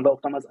 Das haben wir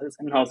auch damals alles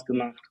in-house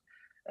gemacht.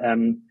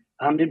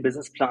 Haben den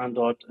Businessplan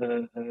dort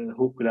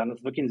hochgeladen. Das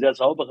ist wirklich ein sehr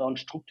sauberer und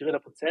strukturierter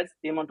Prozess,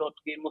 den man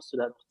dort gehen musste.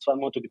 Der hat auch 2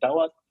 Monate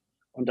gedauert.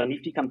 Und dann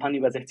lief die Kampagne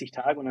über 60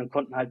 Tage und dann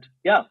konnten halt,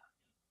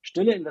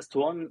 stille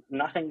Investoren ein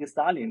nachrangiges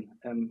Darlehen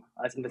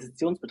als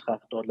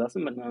Investitionsbetrag dort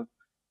lassen mit einer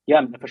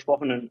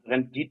versprochenen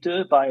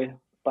Rendite bei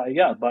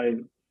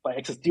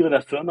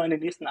existierender Firma in den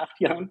nächsten 8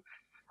 Jahren.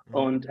 Mhm.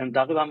 Und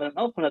darüber haben wir dann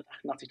auch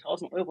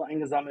 188.000 Euro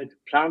eingesammelt.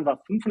 Plan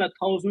war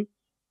 500.000,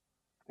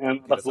 Okay,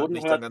 aber es das hat wurden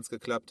nicht dann 100, ganz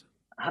geklappt.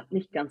 hat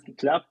nicht ganz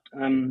geklappt.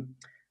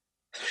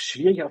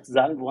 Schwierig auch zu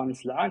sagen, woran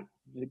es lag.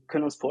 Wir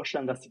können uns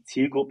vorstellen, dass die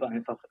Zielgruppe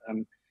einfach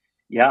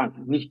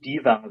nicht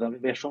die war.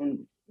 Da wäre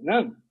schon,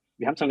 ne,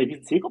 wir haben zwar eine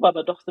riesige Zielgruppe,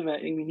 aber doch sind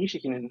wir irgendwie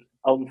nischig in den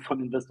Augen von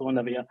Investoren,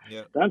 Ja,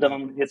 da ja.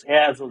 man jetzt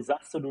eher so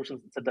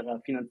SaaS-Solutions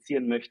etc.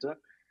 finanzieren möchte.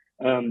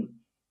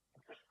 Ähm,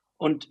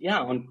 und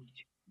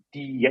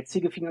Die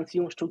jetzige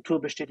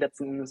Finanzierungsstruktur besteht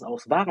letzten Endes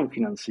aus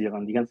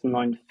Warenfinanzierern, die ganzen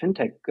neuen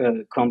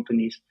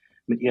Fintech-Companies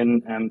mit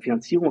ihren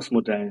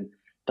Finanzierungsmodellen.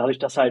 Dadurch,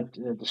 dass halt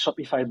das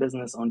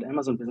Shopify-Business und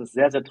Amazon-Business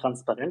sehr, sehr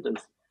transparent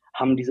ist,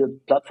 haben diese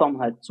Plattformen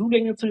halt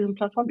Zugänge zu diesen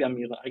Plattformen. Die haben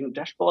ihre eigenen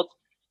Dashboards,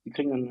 die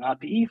kriegen eine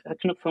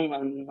API-Verknüpfung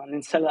an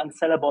den Seller, an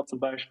Sellerboard zum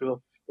Beispiel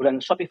oder an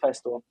den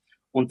Shopify-Store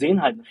und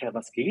sehen halt nachher,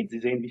 was geht. Sie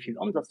sehen, wie viel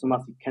Umsatz du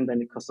machst, sie kennen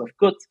deine Cost of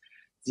Goods,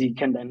 sie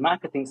kennen deinen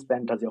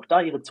Marketing-Spend, da sie auch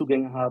da ihre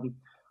Zugänge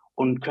haben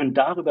und können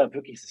darüber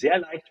wirklich sehr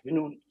leicht, wenn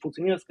du ein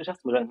funktionierendes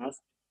Geschäftsmodell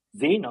hast,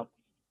 sehen, ob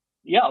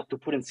du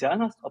Potenzial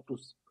hast, ob du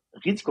es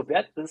Risiko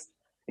wert bist,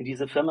 in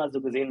diese Firma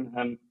so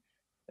gesehen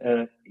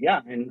eine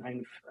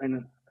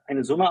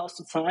Summe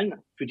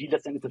auszuzahlen, für die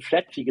letztendlich eine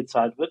Flat Fee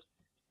gezahlt wird.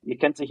 Ihr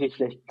kennt sicherlich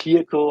vielleicht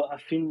Clearco,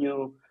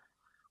 Affinio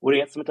oder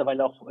jetzt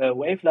mittlerweile auch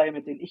Wavefly,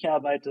 mit denen ich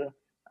arbeite.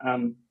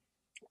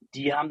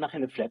 Die haben nachher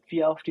eine Flat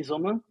Fee auf die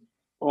Summe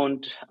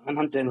und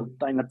anhand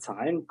deiner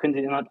Zahlen können sie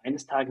innerhalb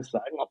eines Tages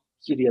sagen, ob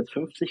sie dir jetzt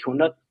 50,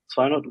 100,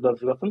 200 oder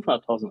sogar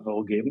 500.000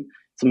 Euro geben,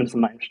 zumindest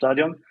in meinem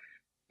Stadion.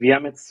 Wir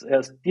haben jetzt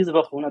erst diese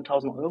Woche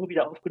 100.000 Euro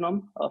wieder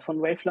aufgenommen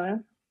von Wavefly,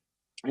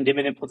 indem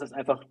wir den Prozess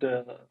einfach,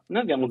 wir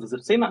haben unsere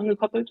Systeme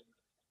angekoppelt.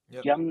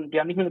 Ja. Die haben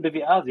nicht nur eine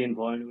BWA sehen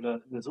wollen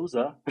oder eine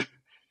SUSA.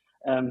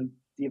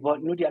 Die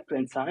wollten nur die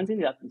aktuellen Zahlen sehen,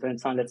 die aktuellen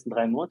Zahlen der letzten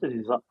 3 Monate.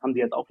 Die haben sie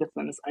jetzt auch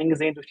letzten Endes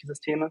eingesehen durch die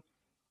Systeme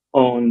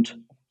und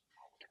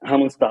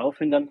haben uns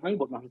daraufhin dann ein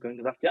Angebot machen können,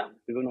 gesagt, ja,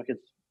 wir würden euch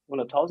jetzt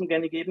 100.000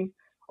 gerne geben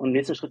und im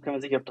nächsten Schritt können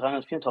wir sicher auf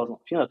 300.000,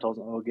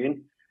 400.000 Euro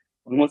gehen.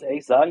 Und ich muss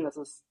ehrlich sagen, das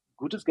ist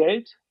gutes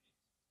Geld.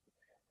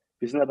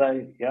 Wir sind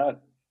dabei,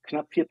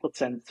 knapp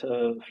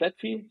 4% Flat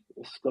Fee.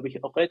 Ist, glaube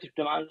ich, auch relativ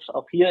dynamisch.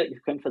 Auch hier, ihr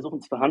könnt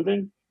versuchen zu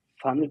verhandeln.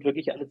 Verhandelt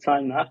wirklich alle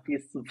Zahlen nach, die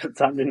es zu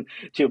verhandeln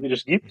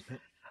theoretisch gibt.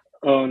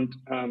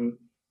 Und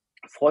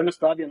freuen uns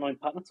da, wieder einen neuen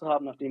Partner zu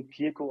haben, nachdem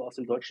Clearco aus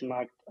dem deutschen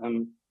Markt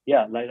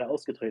leider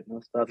ausgetreten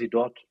ist, da sie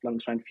dort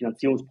anscheinend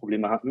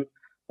Finanzierungsprobleme hatten.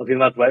 Auf jeden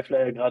Fall hat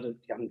Wavefly gerade,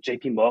 die haben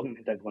JP Morgan im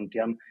Hintergrund,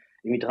 die haben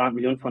irgendwie 300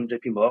 Millionen von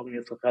JP Morgan,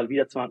 jetzt auch gerade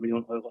wieder 200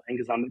 Millionen Euro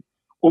eingesammelt,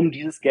 um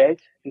dieses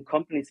Geld in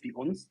Companies wie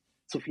uns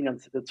zu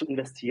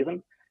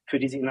investieren, für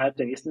die sie innerhalb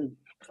der nächsten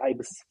 3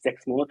 bis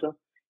 6 Monate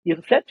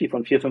ihre Flat Fee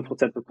von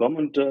 4-5% bekommen.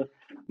 Und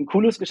ein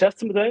cooles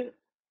Geschäftsmodell.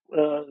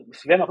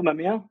 Es werden auch immer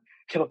mehr.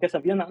 Ich habe auch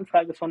gestern wieder eine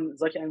Anfrage von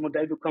solch einem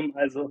Modell bekommen.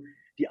 Also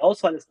die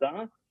Auswahl ist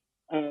da.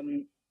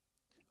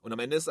 Und am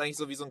Ende ist es eigentlich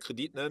so wie so ein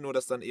Kredit, ne? Nur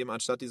dass dann eben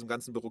anstatt diesem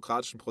ganzen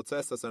bürokratischen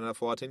Prozess, dass du dann da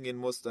vor Ort hingehen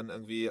musst, dann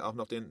irgendwie auch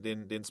noch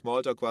den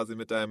Smalltalk quasi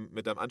mit deinem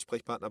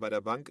Ansprechpartner bei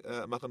der Bank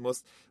machen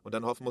musst und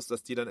dann hoffen musst,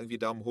 dass die dann irgendwie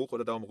Daumen hoch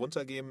oder Daumen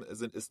runter geben,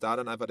 ist da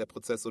dann einfach der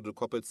Prozess so, du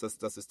koppelst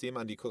das System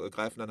an, die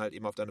greifen dann halt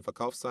eben auf deine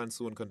Verkaufszahlen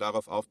zu und können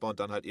darauf aufbauen,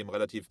 dann halt eben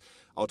relativ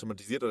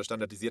automatisiert oder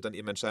standardisiert dann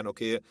eben entscheiden,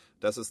 okay,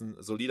 das ist ein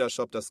solider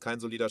Shop, das ist kein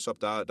solider Shop,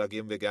 da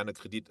geben wir gerne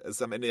Kredit. Es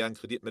ist am Ende ja ein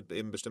Kredit mit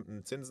eben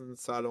bestimmten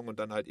Zinsenzahlungen und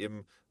dann halt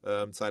eben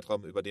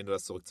Zeitraum, über den du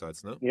das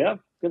zurückzahlst, ne? Ja,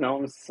 genau.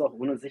 Und es ist auch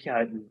ohne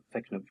Sicherheiten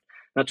verknüpft.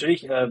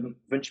 Natürlich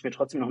wünsche ich mir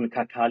trotzdem noch eine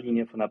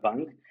KK-Linie von der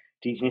Bank,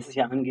 die ich nächstes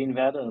Jahr angehen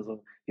werde.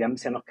 Also wir haben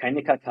bisher noch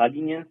keine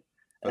KK-Linie.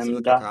 Was ist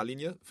eine Da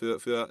KK-Linie? Für ein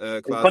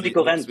quasi Noobs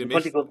Kontokorrent, wie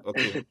mich?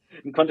 Okay.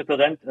 ein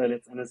Kontokorrent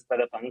letztendlich bei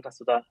der Bank, dass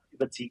du da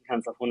überziehen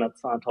kannst auf 100,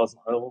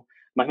 200.000 Euro.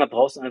 Manchmal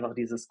brauchst du einfach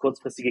dieses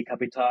kurzfristige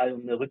Kapital,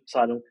 um eine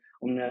Rückzahlung,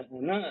 um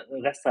eine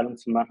Restzahlung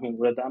zu machen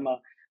oder da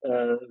mal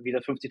wieder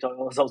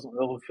 50.000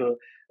 Euro für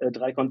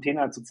 3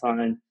 Container zu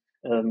zahlen,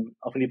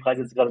 auch wenn die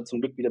Preise jetzt gerade zum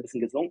Glück wieder ein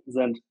bisschen gesunken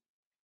sind.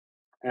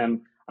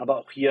 Aber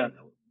auch hier,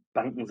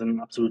 Banken sind ein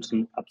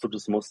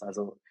absolutes Muss.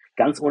 Also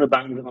ganz ohne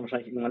Banken wird man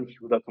wahrscheinlich irgendwann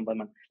nicht rüberkommen, weil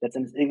man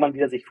letztendlich irgendwann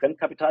wieder sich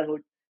Fremdkapital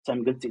holt zu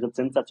einem günstigeren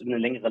Zinssatz über eine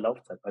längere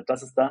Laufzeit. Weil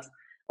das ist das,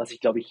 was sich,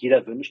 glaube ich,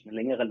 jeder wünscht, eine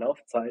längere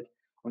Laufzeit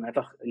und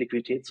einfach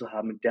Liquidität zu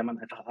haben, mit der man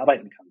einfach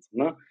arbeiten kann.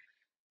 Ne?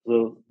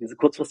 So diese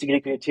kurzfristige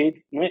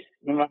Liquidität, ne?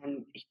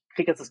 Ich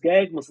kriege jetzt das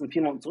Geld, muss in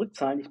 4 Monaten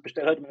zurückzahlen, ich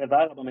bestelle heute meine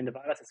Ware, aber meine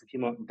Ware ist erst in 4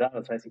 Monaten da.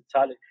 Das heißt, ich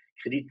zahle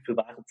Kredit für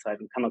Warezeit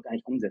und kann auch gar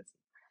nicht umsetzen.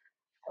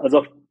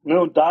 Also,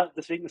 und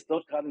deswegen ist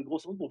dort gerade eine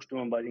große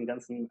Umbruchstimmung bei den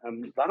ganzen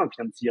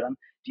Warenfinanzierern.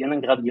 Die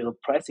ändern gerade ihre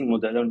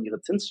Pricing-Modelle und ihre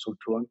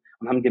Zinsstrukturen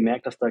und haben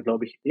gemerkt, dass da,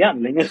 glaube ich, eine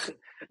längere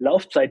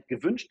Laufzeit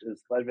gewünscht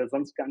ist, weil wir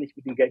sonst gar nicht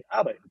mit dem Geld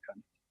arbeiten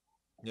können.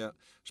 Ja,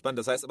 spannend.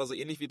 Das heißt aber so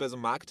ähnlich wie bei so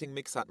einem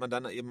Marketing-Mix hat man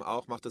dann eben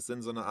auch, macht es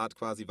Sinn, so eine Art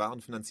quasi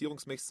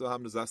Warenfinanzierungsmix zu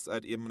haben. Du sagst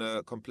halt eben,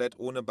 komplett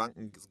ohne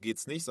Banken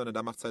geht's nicht, sondern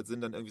da macht es halt Sinn,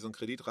 dann irgendwie so einen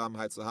Kreditrahmen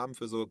halt zu haben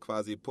für so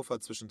quasi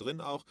Puffer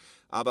zwischendrin auch.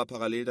 Aber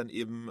parallel dann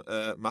eben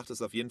macht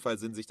es auf jeden Fall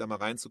Sinn, sich da mal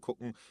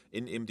reinzugucken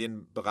in eben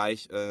den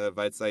Bereich,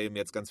 weil es da eben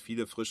jetzt ganz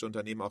viele frische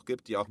Unternehmen auch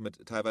gibt, die auch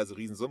mit teilweise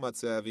Riesensummen,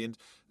 hast du ja erwähnt,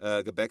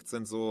 gebackt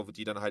sind, so,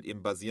 die dann halt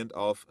eben basierend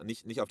auf,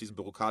 nicht auf diesen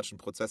bürokratischen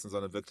Prozessen,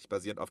 sondern wirklich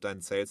basierend auf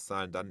deinen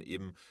Sales-Zahlen dann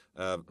eben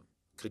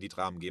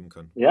Kreditrahmen geben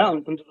können. Ja,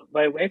 und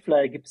bei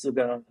Wavefly gibt es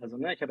sogar, also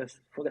ich habe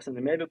erst vorgestern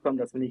eine Mail bekommen,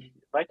 dass wenn ich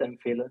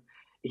weiterempfehle,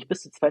 ich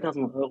bis zu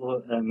 2.000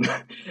 Euro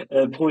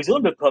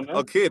Provision bekomme.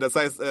 Okay, das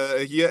heißt,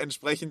 hier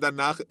entsprechend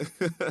danach.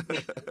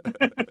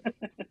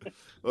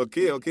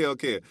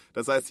 Okay.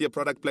 Das heißt hier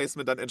Product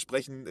Placement dann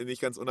entsprechend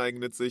nicht ganz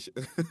uneigennützig.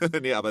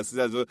 Nee, aber es ist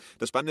also,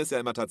 das Spannende ist ja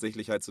immer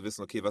tatsächlich halt zu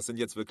wissen, okay, was sind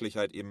jetzt wirklich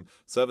halt eben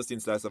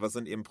Service-Dienstleister, was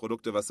sind eben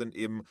Produkte, was sind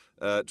eben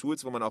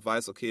Tools, wo man auch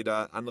weiß, okay,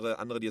 da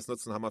andere, die es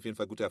nutzen, haben auf jeden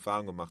Fall gute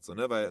Erfahrungen gemacht, so,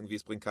 ne? Weil irgendwie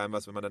es bringt keinem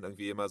was, wenn man dann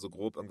irgendwie immer so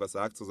grob irgendwas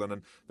sagt, so,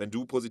 sondern wenn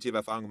du positive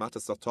Erfahrungen gemacht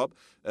hast, ist doch top.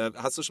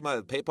 Hast du schon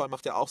mal, PayPal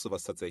macht ja auch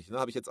sowas tatsächlich, ne?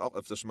 Habe ich jetzt auch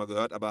öfters schon mal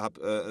gehört, aber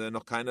habe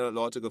noch keine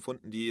Leute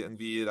gefunden, die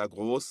irgendwie da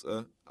groß,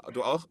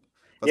 du auch?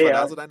 Was Ja, war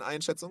da ja, so deine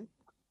Einschätzung?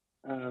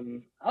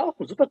 auch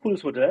ein super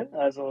cooles Modell.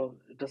 Also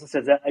das ist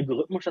ja sehr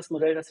algorithmisch, das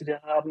Modell, das sie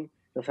da haben.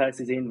 Das heißt,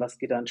 sie sehen, was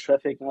geht da an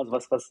Traffic, ne? Also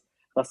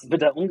was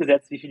wird da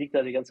umgesetzt, wie viel liegt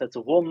da die ganze Zeit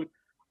so rum.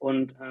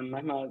 Und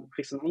manchmal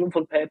kriegst du einen Anruf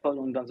von PayPal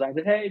und dann sagen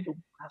sie, hey, du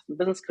hast einen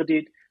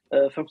Businesskredit,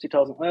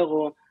 50.000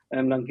 Euro.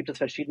 Dann gibt es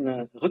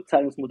verschiedene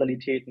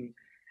Rückzahlungsmodalitäten.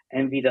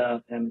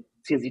 Entweder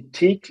ziehen sie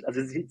täglich,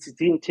 also sie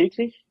ziehen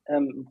täglich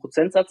einen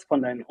Prozentsatz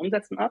von deinen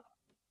Umsätzen ab.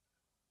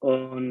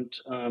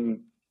 Und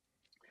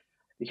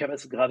ich habe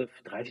jetzt gerade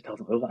für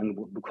 30.000 Euro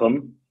angeboten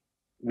bekommen.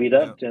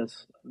 Wieder, Ja.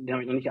 die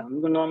habe ich noch nicht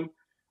angenommen.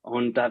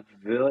 Und da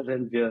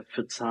würden wir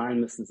für zahlen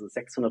müssen so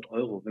 600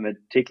 Euro, wenn wir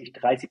täglich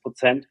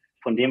 30%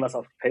 von dem, was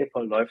auf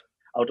PayPal läuft,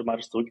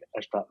 automatisch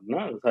zurückerstatten.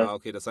 Ne? Das heißt,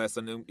 Okay, das heißt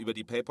dann über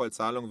die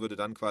PayPal-Zahlung würde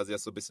dann quasi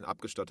erst so ein bisschen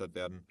abgestottert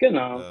werden,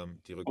 genau.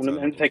 die Und im Rückzahlung,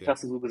 Endeffekt okay.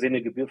 hast du so gesehen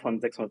eine Gebühr von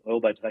 600 Euro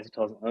bei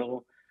 30.000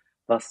 Euro.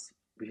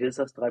 Wie viel ist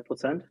das?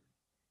 3%?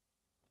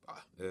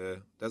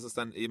 Das ist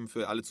dann eben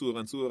für alle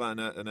Zuhörerinnen und Zuhörer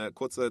eine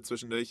kurze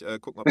zwischendurch,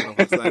 gucken, ob ihr noch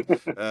wach seid,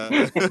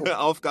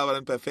 Aufgabe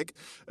dann perfekt.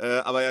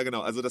 Aber ja, genau,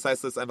 also das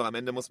heißt, das ist einfach am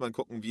Ende muss man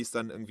gucken, wie es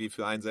dann irgendwie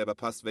für einen selber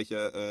passt,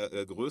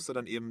 welche Größe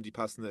dann eben die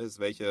passende ist,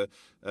 welche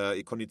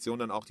Konditionen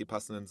dann auch die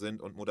passenden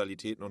sind und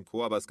Modalitäten und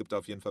Co. Aber es gibt da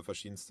auf jeden Fall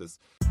verschiedenstes.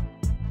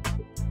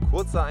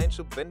 Kurzer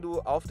Einschub, wenn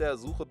du auf der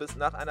Suche bist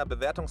nach einer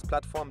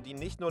Bewertungsplattform, die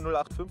nicht nur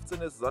 0815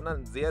 ist,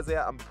 sondern sehr,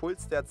 sehr am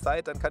Puls der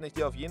Zeit, dann kann ich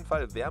dir auf jeden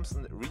Fall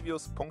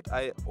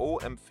wärmstenreviews.io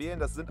empfehlen.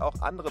 Das sind auch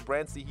andere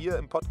Brands, die hier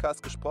im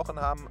Podcast gesprochen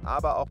haben,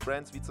 aber auch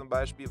Brands wie zum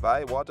Beispiel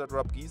Vi,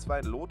 Waterdrop,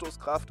 Gießwein,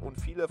 Lotuskraft und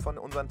viele von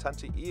unseren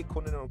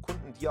Tante-E-Kundinnen und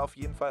Kunden, die auf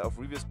jeden Fall auf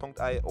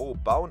reviews.io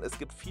bauen. Es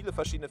gibt viele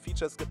verschiedene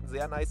Features, es gibt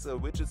sehr nice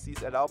Widgets, die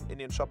es erlauben, in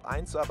den Shop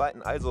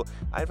einzuarbeiten. Also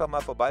einfach mal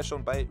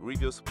vorbeischauen bei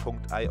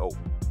reviews.io.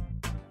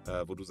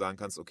 Wo du sagen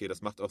kannst, okay,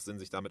 das macht auch Sinn,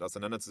 sich damit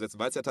auseinanderzusetzen,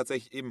 weil es ja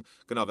tatsächlich eben,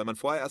 genau, wenn man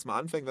vorher erstmal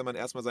anfängt, wenn man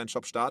erstmal seinen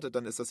Shop startet,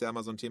 dann ist das ja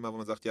immer so ein Thema, wo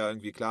man sagt, ja,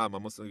 irgendwie klar,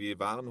 man muss irgendwie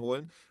Waren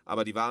holen,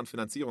 aber die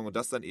Warenfinanzierung und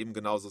dass dann eben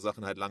genau so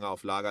Sachen halt lange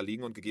auf Lager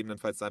liegen und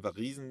gegebenenfalls da einfach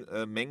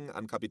Riesenmengen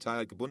an Kapital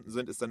halt gebunden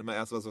sind, ist dann immer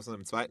erst was man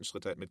im zweiten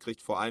Schritt halt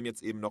mitkriegt, vor allem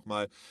jetzt eben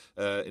nochmal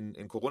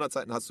in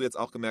Corona-Zeiten hast du jetzt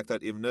auch gemerkt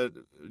halt eben, ne,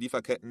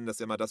 Lieferketten, das ist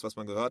ja immer das, was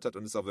man gehört hat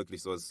und ist auch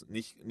wirklich so, es ist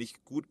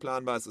nicht gut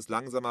planbar, es ist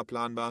langsamer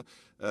planbar,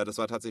 das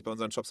war tatsächlich bei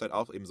unseren Shops halt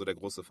auch eben so der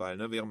große Fall,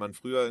 ne, während man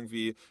früher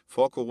irgendwie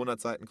vor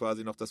Corona-Zeiten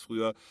quasi noch das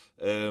früher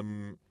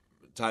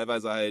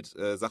teilweise halt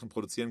Sachen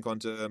produzieren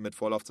konnte mit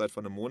Vorlaufzeit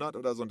von einem Monat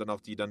oder so und dann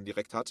auch die dann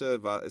direkt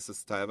hatte, ist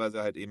es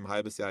teilweise halt eben ein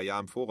halbes Jahr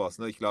im Voraus.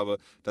 Ne? Ich glaube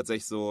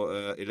tatsächlich so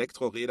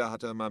Elektroräder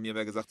hatte mal mir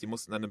wer gesagt, die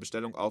mussten dann eine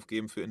Bestellung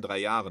aufgeben für in 3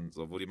 Jahren,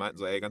 so, wo die meinten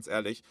so, ey, ganz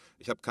ehrlich,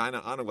 ich habe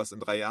keine Ahnung, was in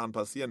 3 Jahren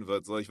passieren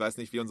wird, so, ich weiß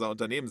nicht, wie unser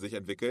Unternehmen sich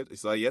entwickelt,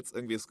 ich soll jetzt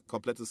irgendwie das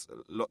komplettes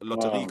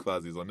Lotterie Wow,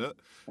 quasi so, ne?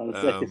 das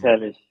ist echt Ähm,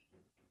 gefährlich.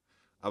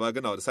 aber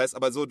genau, das heißt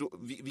aber so,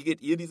 wie geht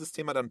ihr dieses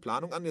Thema dann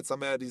Planung an? Jetzt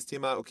haben wir ja dieses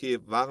Thema, okay,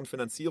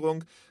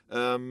 Warenfinanzierung,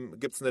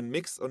 gibt es einen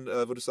Mix und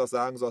würdest du auch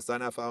sagen, so aus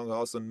deiner Erfahrung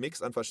heraus, so ein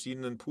Mix an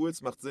verschiedenen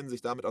Pools macht Sinn,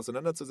 sich damit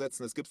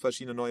auseinanderzusetzen. Es gibt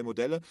verschiedene neue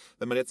Modelle.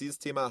 Wenn man jetzt dieses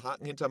Thema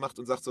Haken hintermacht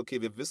und sagt, so,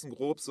 okay, wir wissen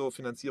grob so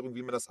Finanzierung,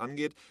 wie man das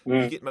angeht, wie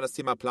Mhm. geht man das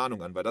Thema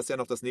Planung an? Weil das ist ja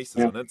noch das nächste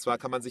so, Ja, ne? Zwar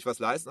kann man sich was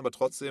leisten, aber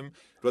trotzdem,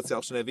 du hast ja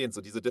auch schon erwähnt,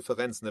 so diese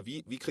Differenz, ne?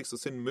 Wie kriegst du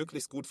es hin,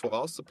 möglichst gut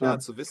vorauszuplanen, ja.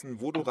 zu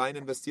wissen, wo du rein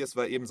investierst,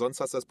 weil eben sonst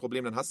hast du das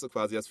Problem, dann hast du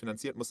quasi das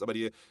finanziert, musst aber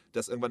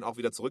das irgendwann auch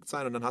wieder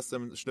zurückzahlen und dann hast du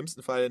im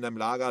schlimmsten Fall in deinem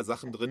Lager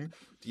Sachen drin,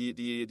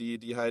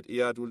 die halt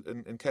eher du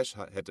in Cash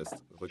hättest,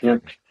 Ja.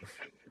 rückwirkend.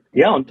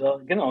 Ja, und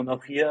genau, und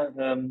auch hier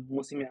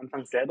musste ich mir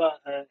anfangs selber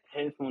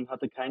helfen und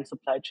hatte keinen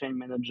Supply Chain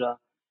Manager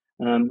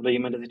oder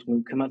jemand, der sich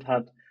darum gekümmert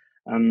hat.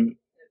 Ähm,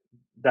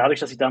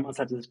 Dadurch, dass ich damals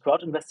halt dieses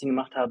Crowd-Investing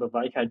gemacht habe,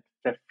 war ich halt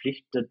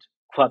verpflichtet,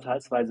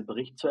 quartalsweise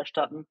Bericht zu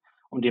erstatten.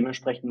 Und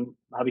dementsprechend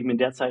habe ich mir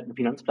derzeit ein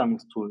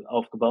Finanzplanungstool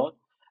aufgebaut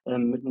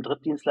mit einem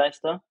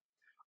Drittdienstleister.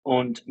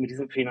 Und mit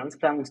diesem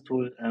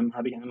Finanzplanungstool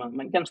habe ich einmal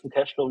meinen ganzen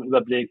Cashflow im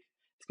Überblick.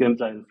 Es gibt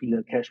mittlerweile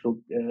viele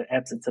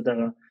Cashflow-Apps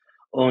etc.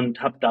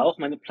 Und habe da auch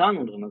meine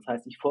Planung drin. Das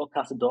heißt, ich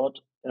forecaste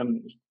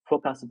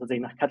tatsächlich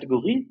nach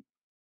Kategorie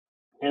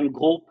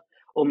grob,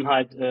 um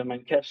halt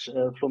meinen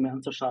Cashflow mir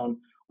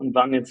anzuschauen und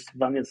wann jetzt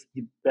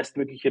die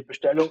bestmögliche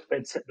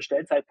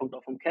Bestellzeitpunkt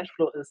auch vom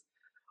Cashflow ist.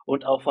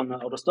 Und auch von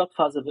der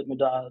Out-of-Stock-Phase wird mir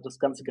da das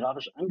Ganze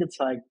grafisch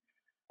angezeigt.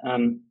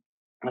 Ähm,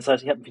 Das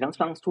heißt, ich habe ein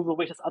Finanzplanungstool,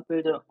 wo ich das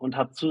abbilde und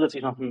habe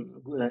zusätzlich noch ein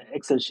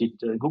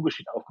Excel-Sheet, Google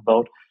Sheet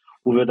aufgebaut,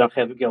 wo wir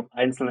nachher wirklich auf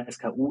einzelner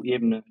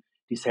SKU-Ebene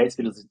die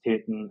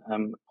Sales-Velocitäten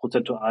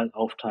prozentual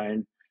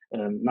aufteilen,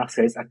 nach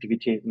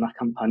Sales-Aktivitäten, nach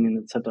Kampagnen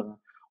etc.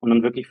 Und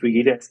dann wirklich für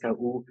jede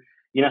SKU,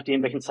 je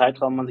nachdem, welchen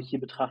Zeitraum man sich hier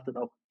betrachtet,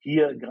 auch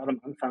hier gerade am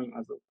Anfang,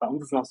 also bei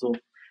uns ist noch so,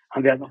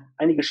 haben wir halt noch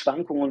einige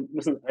Schwankungen und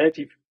müssen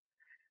relativ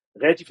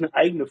eine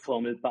eigene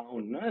Formel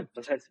bauen. Ne?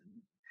 Das heißt,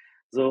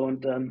 so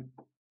und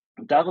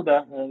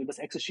darüber, über das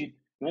Excel-Sheet,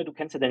 ne, du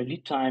kennst ja deine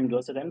Lead-Time, du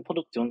hast ja deine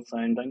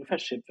Produktionszeiten, deine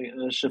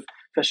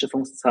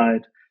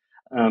Verschiffungszeit.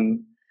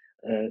 Ähm,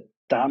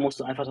 Da musst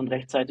du einfach dann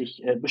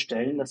rechtzeitig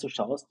bestellen, dass du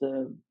schaust,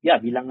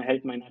 ja, wie lange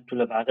hält meine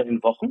aktuelle Ware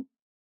in Wochen.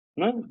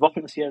 Ne? Wochen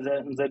ist hier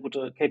ein sehr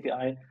guter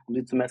KPI, um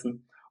sie zu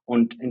messen.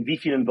 Und in wie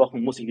vielen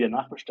Wochen muss ich wieder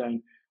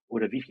nachbestellen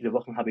oder wie viele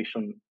Wochen habe ich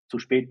schon zu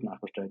spät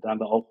nachbestellt. Da haben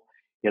wir auch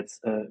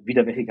jetzt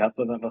wieder welche gehabt,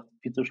 weil wir einfach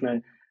viel zu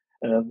schnell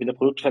wieder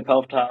Produkte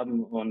verkauft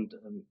haben und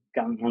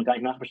gar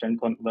nicht nachbestellen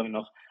konnten, weil wir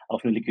noch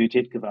auf eine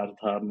Liquidität gewartet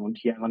haben und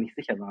hier einfach nicht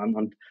sicher waren.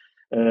 Und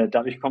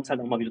dadurch kommt es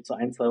halt auch mal wieder zu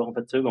 1, 2 Wochen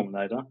Verzögerung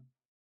leider.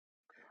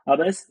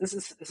 Aber es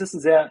ist ein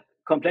sehr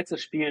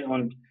komplexes Spiel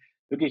und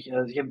wirklich,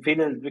 ich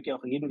empfehle wirklich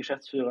auch jedem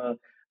Geschäftsführer,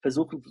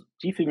 versuchen, so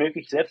tief wie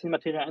möglich selbst in die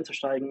Materie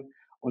einzusteigen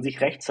und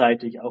sich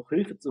rechtzeitig auch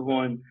Hilfe zu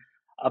holen.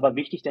 Aber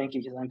wichtig, denke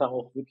ich, ist einfach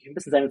auch wirklich ein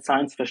bisschen seine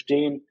Zahlen zu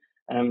verstehen,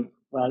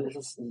 weil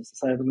es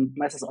ist halt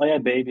meistens euer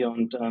Baby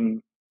und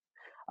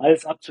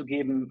alles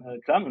abzugeben,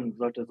 klar, man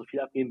sollte so viel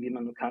abgeben, wie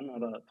man nur kann,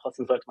 aber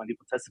trotzdem sollte man die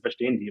Prozesse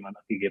verstehen, die man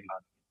abgegeben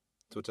hat.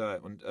 Total.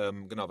 Und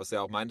genau, was du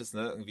ja auch meintest,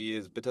 ne, irgendwie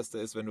das Bitterste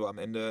ist, wenn du am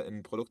Ende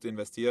in Produkte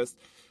investierst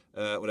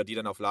oder die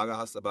dann auf Lager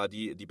hast, aber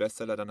die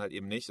Bestseller dann halt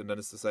eben nicht. Und dann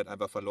ist es halt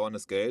einfach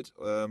verlorenes Geld,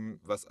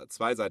 was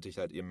zweiseitig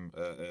halt eben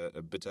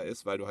bitter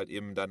ist, weil du halt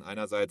eben dann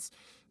einerseits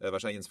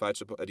wahrscheinlich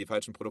die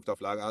falschen Produkte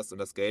auf Lager hast und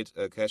das Geld,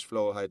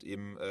 Cashflow halt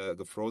eben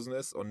gefrozen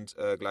ist und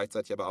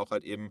gleichzeitig aber auch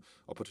halt eben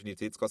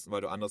Opportunitätskosten,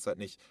 weil du anderes halt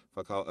nicht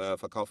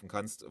verkaufen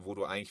kannst, wo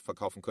du eigentlich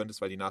verkaufen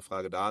könntest, weil die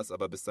Nachfrage da ist,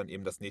 aber bis dann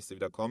eben das nächste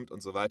wieder kommt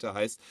und so weiter.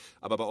 Heißt,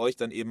 aber bei euch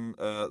dann eben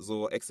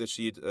so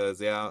Excel-Sheet,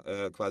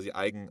 sehr quasi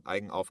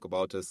eigen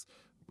aufgebautes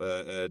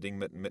Ding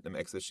mit einem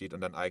Excel-Sheet und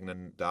dann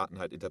eigenen Daten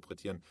halt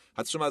interpretieren.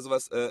 Hast du schon mal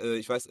sowas,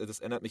 ich weiß, das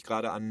erinnert mich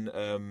gerade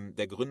an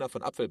der Gründer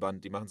von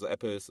Apfelband, die machen so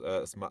Apples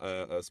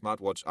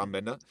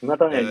Smartwatch-Armbänder.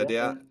 Nathanael,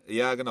 ja, ja.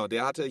 Ja genau,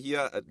 der hatte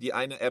hier die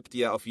eine App,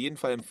 die er auf jeden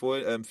Fall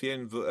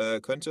empfehlen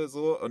könnte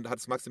so und hat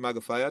es maximal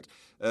gefeiert,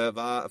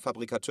 war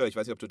Fabrikateur. Ich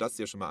weiß nicht, ob du das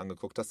dir schon mal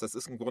angeguckt hast. Das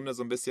ist im Grunde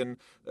so ein bisschen,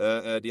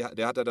 der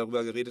hat da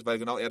darüber geredet, weil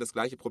genau er das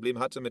gleiche Problem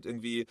hatte mit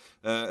irgendwie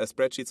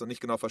Spreadsheets und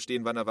nicht genau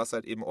verstehen, wann er was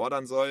halt eben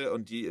ordern soll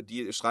und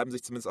die schreiben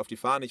sich zumindest auf die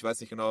Fahnen. Ich weiß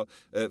nicht genau,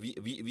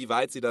 wie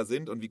weit sie da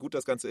sind und wie gut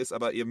das Ganze ist,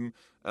 aber eben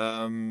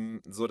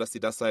so, dass sie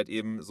das halt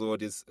eben so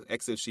das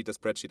Excel-Sheet, das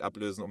Spreadsheet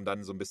ablösen, um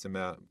dann so ein bisschen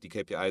mehr die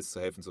KPIs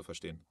zu helfen zu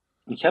verstehen.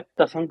 Ich habe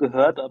davon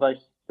gehört, aber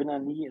ich bin da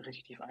nie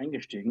richtig tief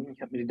eingestiegen.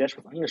 Ich habe mir die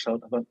Dashboards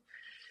angeschaut, aber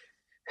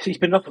ich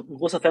bin doch ein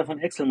großer Fan von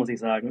Excel, muss ich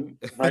sagen,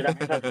 weil da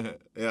einfach,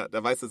 Ja,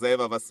 da weißt du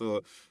selber, was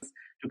du.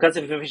 du kannst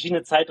ja für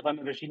verschiedene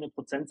Zeiträume verschiedene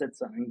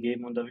Prozentsätze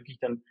eingeben und da wirklich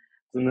dann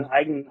so einen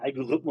eigenen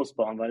Rhythmus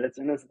bauen, weil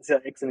letztendlich ist ja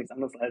Excel nichts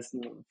anderes als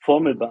ein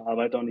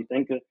Formelbearbeiter und ich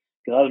denke,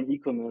 gerade im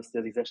E-Commerce,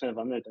 der sich sehr schnell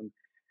wandelt und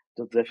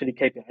dort sehr viele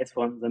KPIs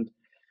vorhanden sind,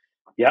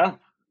 ja,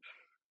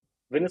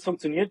 wenn es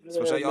funktioniert, Ist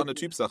wahrscheinlich auch eine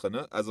Typsache,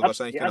 ne? Also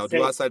wahrscheinlich, ja, genau.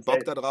 Du hast halt Bock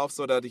safe. da drauf,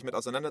 so da dich mit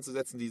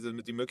auseinanderzusetzen,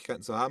 die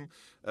Möglichkeiten zu haben.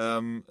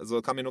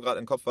 So kam mir nur gerade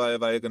in den Kopf,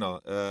 weil genau,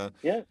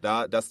 Ja,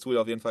 da das Tool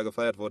auf jeden Fall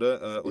gefeiert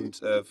wurde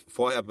und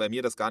vorher bei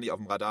mir das gar nicht auf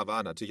dem Radar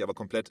war, natürlich aber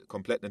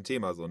komplett ein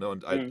Thema so, ne?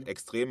 Und halt mhm.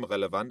 extrem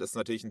relevant ist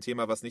natürlich ein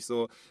Thema, was nicht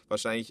so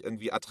wahrscheinlich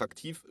irgendwie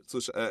attraktiv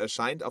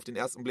scheint auf den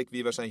ersten Blick,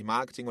 wie wahrscheinlich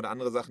Marketing oder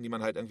andere Sachen, die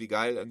man halt irgendwie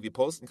geil irgendwie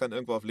posten kann,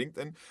 irgendwo auf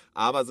LinkedIn,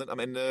 aber sind am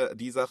Ende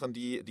die Sachen,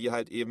 die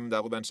halt eben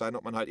darüber entscheiden,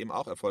 ob man halt eben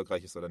auch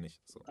erfolgreich ist oder nicht.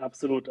 So.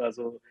 Absolut.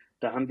 Also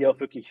da haben wir auch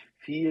wirklich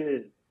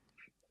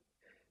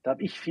da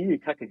habe ich viel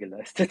Kacke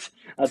geleistet.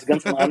 Also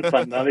ganz am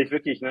Anfang, da habe ich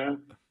wirklich,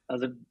 ne,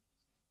 also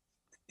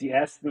die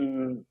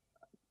ersten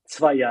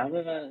 2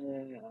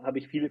 Jahre habe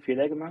ich viele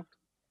Fehler gemacht,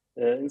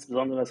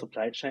 insbesondere in der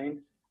Supply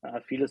Chain.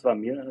 Vieles war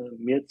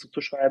mir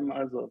zuzuschreiben,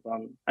 also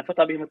einfach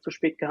da habe ich immer zu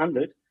spät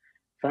gehandelt.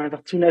 Ich war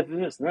einfach zu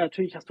nervös. Ne?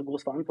 Natürlich hast du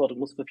große Verantwortung,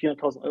 musst für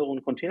 400.000 Euro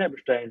einen Container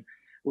bestellen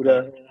Ja.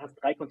 oder hast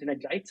 3 Container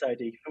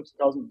gleichzeitig,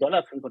 15.000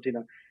 Dollar für einen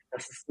Container.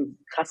 Das ist eine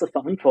krasse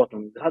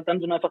Verantwortung. Gerade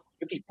dann, wenn du einfach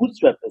wirklich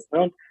Bootstrap bist.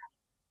 Ne? Und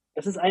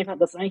das ist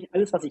eigentlich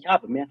alles, was ich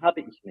habe. Mehr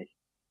habe ich nicht.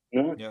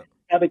 Ne? Ja.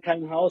 Ich habe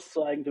kein Haus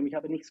zu Eigentum, ich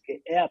habe nichts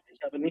geerbt,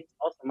 ich habe nichts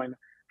außer meiner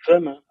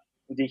Firma,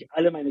 in die ich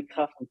alle meine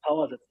Kraft und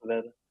Power setzen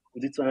werde,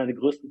 um sie zu einer der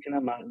größten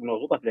Kindermarken in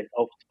Europa vielleicht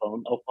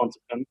aufbauen zu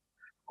können.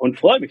 Und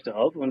freue mich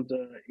darauf. Und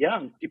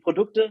ja, die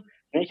Produkte,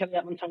 ne, ich habe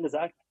ja am Anfang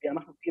gesagt, wir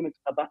machen viel mit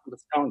Rabatten,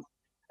 Discounts.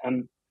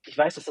 Ich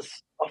weiß, dass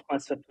das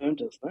oftmals verpönt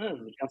ist, ne?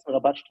 Also die ganzen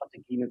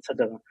Rabattstrategien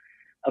etc.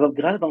 Aber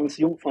gerade bei uns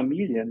jungen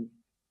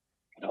Familien,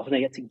 und auch in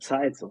der jetzigen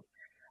Zeit so,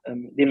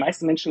 den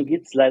meisten Menschen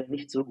geht es leider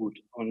nicht so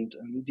gut und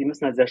die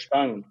müssen halt sehr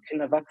sparen und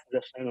Kinder wachsen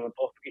sehr schnell und man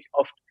braucht wirklich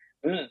oft,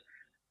 ne,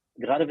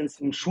 gerade wenn es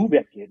um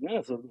Schuhwerk geht,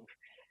 ne,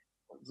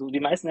 so die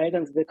meisten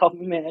Eltern, wir kaufen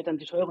immer mehr Eltern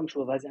die teuren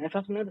Schuhe, weil sie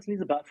einfach, ne, das sind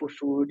diese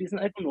Barfußschuhe, die sind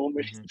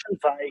ergonomisch, die Mhm. sind schön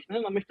weich, ne,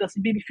 man möchte, dass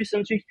die Babyfüße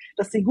natürlich,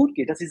 dass denen gut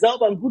geht, dass sie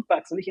sauber und gut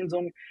wachsen, nicht in so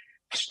einem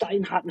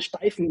steinharten,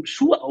 steifen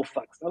Schuh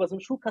aufwachsen, aber so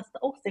ein Schuh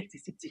kostet auch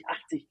 60, 70,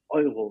 80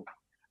 Euro.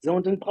 So,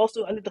 und dann brauchst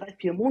du alle 3,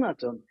 4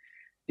 Monate.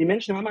 Die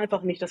Menschen haben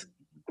einfach nicht das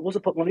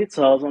große Portemonnaie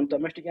zu Hause und da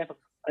möchte ich einfach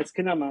als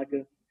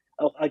Kindermarke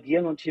auch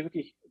agieren und hier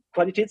wirklich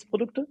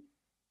Qualitätsprodukte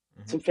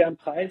Mhm. zum fairen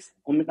Preis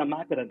und mit einer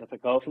Marke dahinter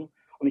verkaufen.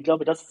 Und ich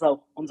glaube, das ist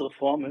auch unsere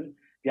Formel.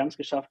 Wir haben es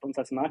geschafft, uns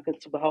als Marke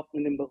zu behaupten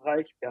in dem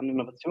Bereich. Wir haben eine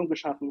Innovation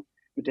geschaffen,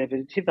 mit der wir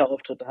die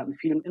TV-Auftritte hatten,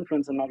 viel im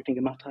Influencer-Marketing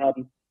gemacht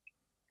haben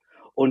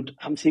und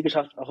haben es hier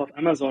geschafft, auch auf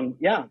Amazon,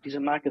 ja,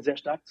 diese Marke sehr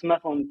stark zu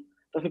machen. Und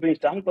dafür bin ich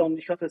dankbar und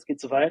ich hoffe, es geht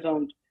so weiter.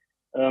 Und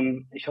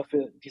ich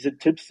hoffe, diese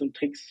Tipps und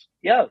Tricks,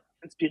 ja,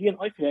 inspirieren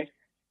euch vielleicht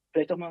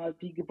auch mal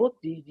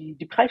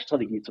die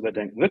Preisstrategie zu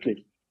überdenken.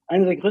 Wirklich.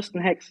 Einer der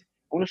größten Hacks.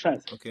 Ohne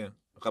Scheiß. Okay.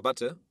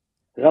 Rabatte?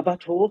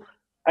 Rabatt hoch,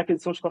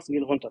 Akquisitionskosten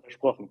gehen runter,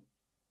 versprochen.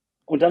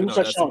 Und dann muss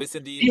Genau, er das ist so ein schauen,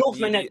 bisschen wie hoch ist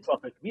mein Net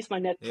Profit? Wie ist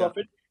mein Net ja.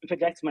 Profit im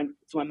Vergleich zu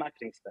meinem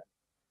Marketing Spend?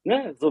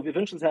 Ne? So, wir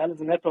wünschen uns ja alle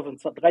so ein Net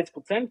Profit von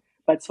 30%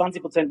 bei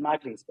 20%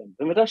 Marketing Spend.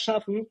 Wenn wir das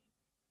schaffen,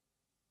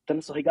 dann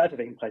ist doch egal, für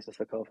welchen Preis ich das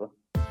verkaufe.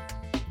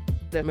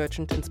 Der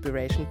Merchant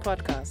Inspiration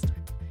Podcast.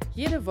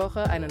 Jede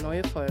Woche eine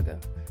neue Folge.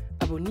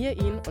 Abonnier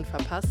ihn und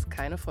verpass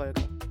keine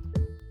Folge.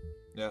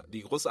 Ja,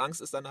 die große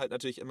Angst ist dann halt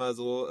natürlich immer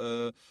so,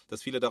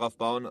 dass viele darauf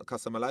bauen,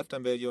 Customer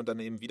Lifetime Value und dann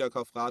eben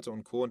Wiederkaufrate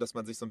und Co. und dass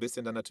man sich so ein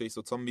bisschen dann natürlich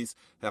so Zombies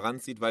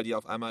heranzieht, weil die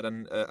auf einmal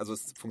dann, also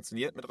es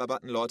funktioniert mit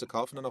Rabatten, Leute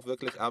kaufen dann auch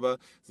wirklich, aber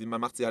man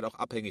macht sie halt auch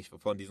abhängig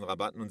von diesen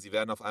Rabatten und sie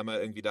werden auf einmal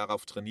irgendwie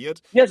darauf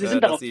trainiert, Ja, sie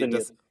sind dass darauf sie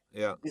trainiert. das,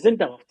 ja. Sie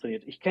sind darauf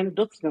trainiert. Ich kenne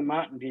Dutzende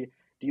Marken, die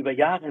über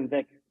Jahre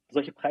hinweg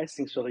solche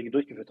Pricing-Strategien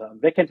durchgeführt haben.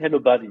 Wer kennt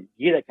Hello Buddy?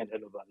 Jeder kennt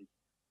Hello Buddy.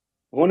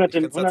 Ich kenne es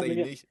 100 tatsächlich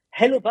Millionen. nicht.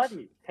 Hello Ja,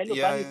 Buddy,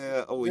 ja,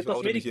 ja, oh, eine ich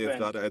oute mich hier jetzt Kosmetikbrand.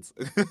 gerade als.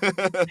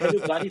 Hello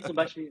Buddy zum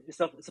Beispiel ist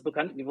doch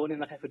bekannt, die wurden ja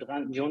nachher für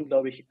 300 Millionen,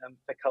 glaube ich,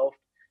 verkauft.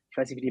 Ich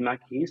weiß nicht, wie die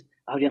Marke hieß,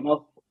 aber die haben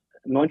auch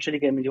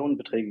neunstellige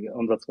Millionenbeträge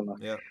Umsatz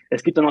gemacht. Ja,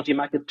 Es gibt dann noch die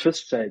Marke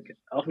Twist Shake,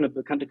 auch eine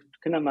bekannte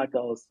Kindermarke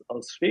aus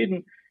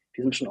Schweden.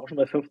 Die sind auch schon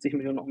bei 50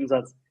 Millionen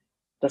Umsatz.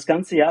 Das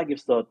ganze Jahr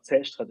gibt es dort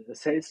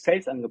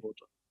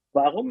Sales-Angebote.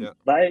 Warum? ja.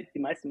 Weil die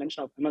meisten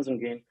Menschen auf Amazon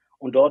gehen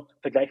und dort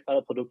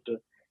vergleichbare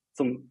Produkte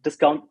zum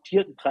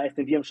discountierten Preis,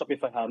 den wir im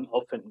Shopify haben,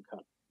 auffinden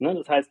können. Ne?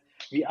 Das heißt,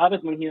 wie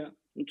arbeitet man hier?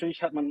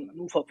 Natürlich hat man einen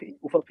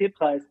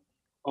UVP-Preis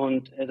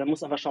und da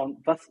muss man einfach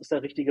schauen, was ist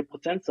der richtige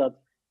Prozentsatz,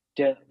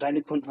 der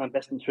deine Kunden am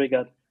besten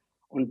triggert.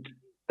 Und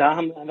da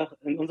haben wir einfach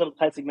in unserem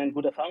Preissegment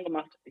gute Erfahrungen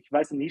gemacht. Ich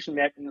weiß, in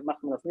Nischenmärkten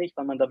macht man das nicht,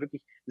 weil man da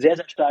wirklich sehr,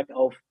 sehr stark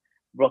auf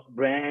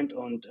Brand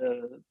und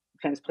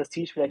kleines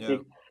Prestige vielleicht Ja,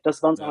 legt.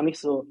 Das war uns aber ja. nicht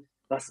so.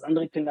 Was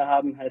andere Kinder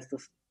haben, heißt,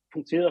 das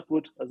funktioniert auch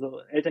gut. Also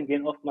Eltern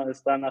gehen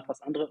oftmals danach,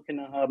 was andere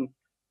Kinder haben.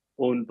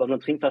 Und bei unseren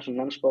Trinkflaschen und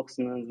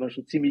Lunchboxen sind wir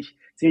schon ziemlich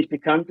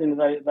bekannt in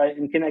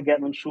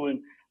Kindergärten und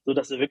Schulen,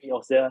 sodass wir wirklich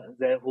auch sehr,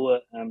 sehr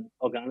hohe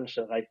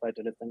organische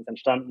Reichweite letztendlich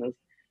entstanden ist,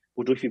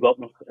 wodurch wir überhaupt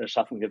noch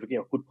schaffen, wir wirklich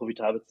auch gut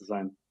profitabel zu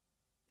sein.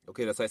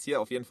 Okay, das heißt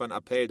hier auf jeden Fall ein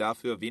Appell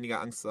dafür,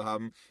 weniger Angst zu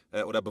haben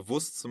oder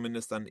bewusst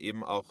zumindest dann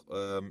eben auch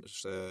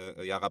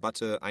ja,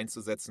 Rabatte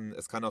einzusetzen.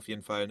 Es kann auf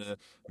jeden Fall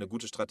eine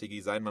gute Strategie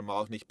sein. Man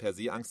braucht nicht per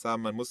se Angst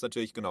haben. Man muss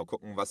natürlich genau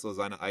gucken, was so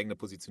seine eigene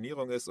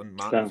Positionierung ist und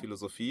Klar,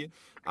 Markenphilosophie.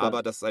 klar.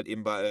 Aber das ist halt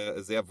eben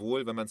sehr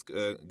wohl, wenn man es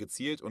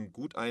gezielt und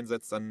gut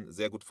einsetzt, dann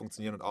sehr gut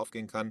funktionieren und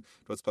aufgehen kann.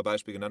 Du hast ein paar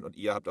Beispiele genannt und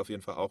ihr habt auf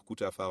jeden Fall auch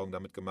gute Erfahrungen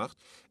damit gemacht.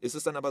 Ist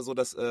es dann aber so,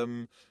 dass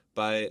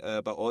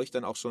bei euch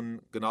dann auch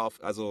schon genau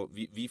also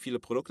wie viele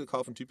Produkte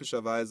kaufen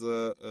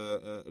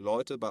typischerweise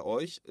Leute bei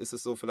euch? Ist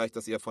es so vielleicht,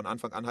 dass ihr von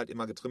Anfang an halt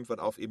immer getrimmt wird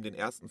auf eben den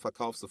ersten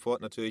Verkauf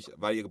sofort natürlich,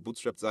 weil ihr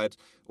gebootstrapped seid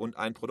und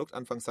ein Produkt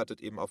anfangs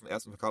hattet, eben auf dem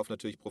ersten Verkauf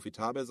natürlich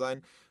profitabel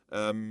sein?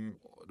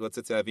 Du hast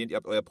jetzt ja erwähnt, ihr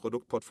habt euer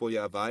Produktportfolio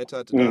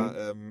erweitert, Mhm.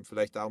 da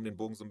vielleicht da, um den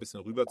Bogen so ein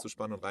bisschen rüber zu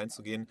spannen und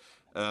reinzugehen.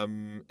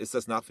 Ist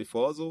das nach wie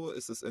vor so?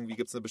 Ist es irgendwie,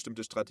 gibt es eine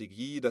bestimmte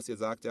Strategie, dass ihr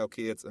sagt, ja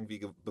okay, jetzt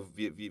irgendwie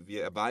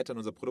wir erweitern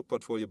unser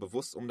Produktportfolio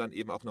bewusst, um dann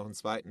eben auch noch einen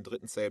zweiten,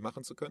 dritten Sale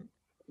machen zu können?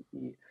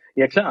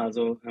 Ja klar,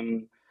 also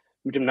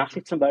mit dem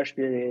Nachricht zum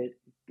Beispiel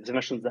sind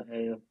wir schon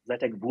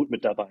seit der Geburt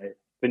mit dabei,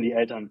 wenn die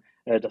Eltern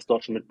das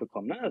dort schon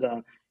mitbekommen.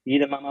 Ne?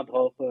 Jede Mama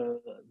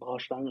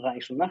braucht Schwangere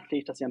eigentlich schon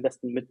Nachtlicht, das sie am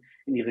besten mit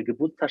in ihre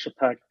Geburtstasche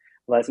packt,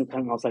 weil es im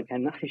Krankenhaus halt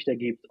keinen Nachtlichter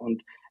gibt.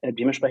 Und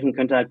dementsprechend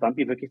könnte halt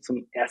Bambi wirklich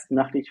zum ersten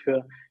Nachtlicht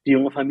für die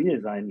junge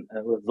Familie sein,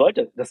 oder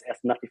sollte das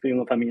erste Nachtlicht für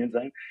junge Familien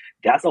sein.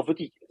 Der ist auch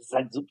wirklich, es ist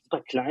halt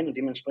super klein und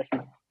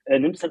dementsprechend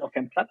nimmt es halt auch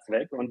keinen Platz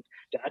weg und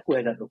der Akku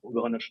hält halt noch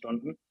über 100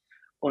 Stunden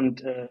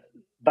und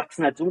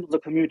wachsen halt so mit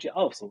unserer Community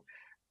auf. So.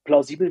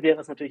 Plausibel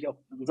wäre es natürlich auch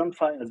in unserem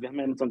Fall, also wir haben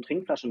ja mit so einem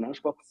Trinkflaschen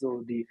Lunchbox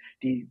so die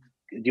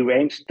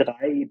Range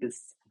 3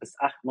 bis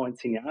 8, 9,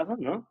 10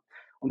 Jahre. Ne?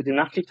 Und mit dem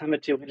Nachtlicht haben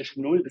wir theoretisch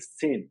 0 bis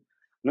 10.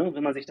 Ne?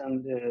 Wenn man sich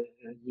dann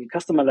die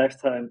Customer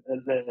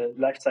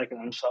Lifecycle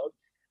anschaut,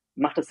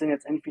 macht es denn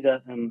jetzt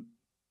entweder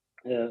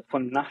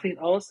von Nachtlicht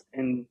aus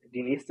in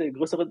die nächste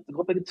größere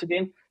Gruppe zu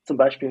gehen. Zum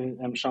Beispiel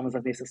schauen wir uns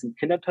als nächstes ein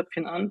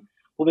Kindertöpfchen an,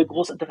 wo wir Mhm.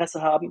 großes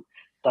Interesse haben.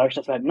 Dadurch,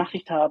 dass wir halt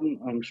Nachtlicht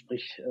haben,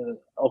 sprich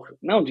auch,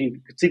 na, und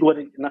die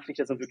Zielgruppe der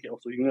Nachtlichter sind wirklich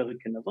auch so jüngere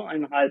Kinder, so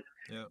 1,5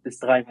 Ja. bis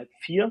 3,5,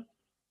 4.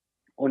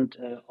 Und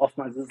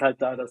oftmals ist es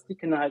halt da, dass die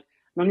Kinder halt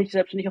noch nicht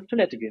selbstständig auf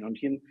Toilette gehen. Und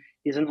hier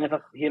sind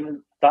einfach, hier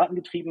wird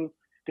datengetrieben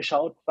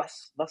geschaut,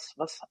 was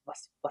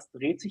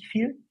dreht sich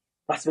viel,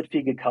 was wird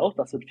viel gekauft,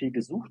 was wird viel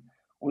gesucht.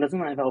 Und da sind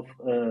wir einfach auf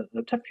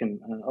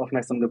Töpfchen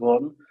aufmerksam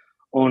geworden.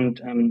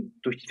 Und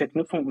durch die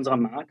Verknüpfung unserer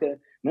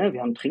Marke, ne,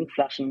 wir haben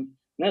Trinkflaschen,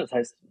 ne, das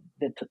heißt,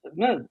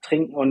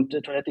 Trinken und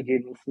Toilette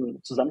gehen ist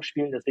ein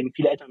Zusammenspiel. Deswegen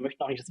viele Eltern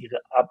möchten auch nicht, dass ihre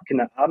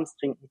Kinder abends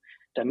trinken,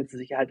 damit sie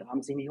sich halt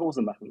abends nicht in die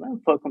Hose machen.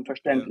 Ne? Vollkommen Ja.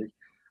 verständlich.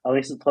 Aber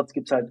nichtsdestotrotz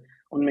gibt es halt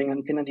Unmengen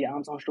an Kindern, die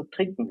abends auch einen Schluck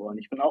trinken wollen.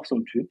 Ich bin auch so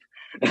ein Typ.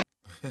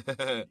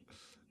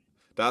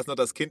 Da ist noch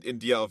das Kind in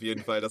dir auf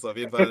jeden Fall, das auf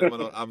jeden Fall immer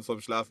noch abends vorm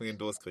Schlafengehen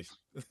Durst kriegt.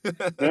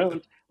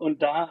 Ne?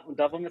 Und da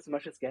wollen wir zum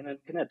Beispiel jetzt gerne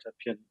ein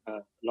Kindertöpfchen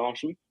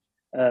launchen,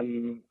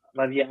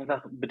 weil wir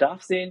einfach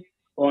Bedarf sehen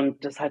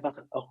und das halt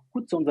auch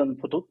gut zu unserem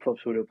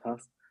Produktportfolio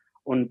passt.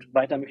 Und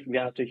weiter möchten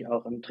wir natürlich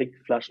auch im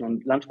Trinkflaschen-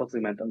 und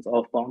Lunchbox-Segment uns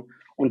aufbauen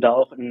und da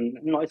auch in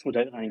ein neues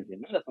Modell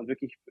reingehen, ne? Dass man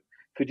wirklich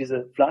für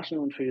diese Flaschen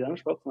und für die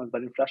Lunchboxen, also bei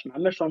den Flaschen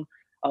haben wir schon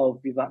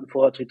wir hatten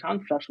vorher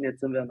Tritanflaschen, jetzt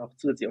sind wir noch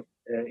zusätzlich auf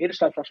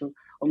Edelstahlflaschen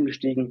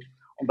umgestiegen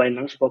und bei den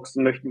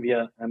Lunchboxen möchten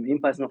wir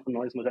ebenfalls noch ein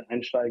neues Modell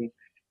einsteigen.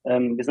 Wir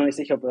sind noch nicht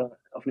sicher, ob wir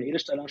auf eine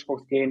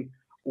Edelstahl-Lunchbox gehen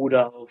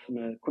oder auf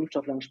eine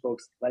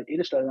Kunststoff-Lunchbox, weil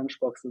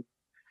Edelstahl-Lunchboxen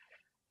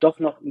doch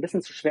noch ein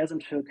bisschen zu schwer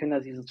sind für Kinder,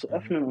 diese zu Mhm.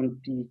 öffnen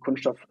und die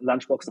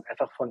Kunststoff-Lunchboxen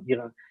einfach von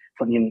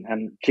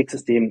ihren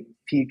Klicksystemen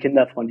viel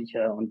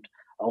kinderfreundlicher und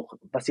auch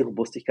was die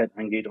Robustigkeit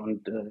angeht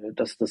und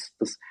das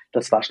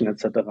Waschen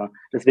etc.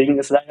 Deswegen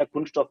ist leider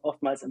Kunststoff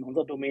oftmals in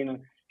unserer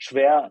Domäne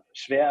schwer,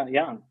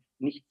 ja,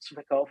 nicht zu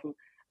verkaufen,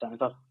 da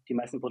einfach die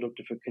meisten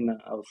Produkte für Kinder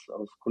aus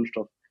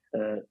Kunststoff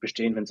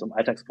bestehen, wenn es um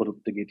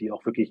Alltagsprodukte geht, die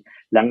auch wirklich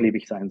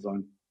langlebig sein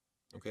sollen.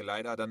 Okay,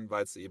 leider dann,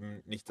 weil es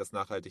eben nicht das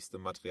nachhaltigste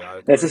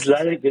Material Es ist quasi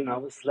ist. leider,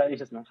 genau, es ist leider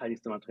nicht das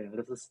nachhaltigste Material.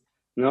 Das ist,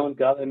 ne, und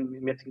gerade in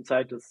der jetzigen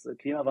Zeit des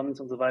Klimawandels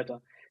und so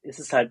weiter, ist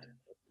es halt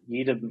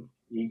ne,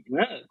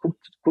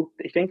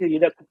 ich denke,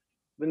 jeder guckt,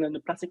 wenn er eine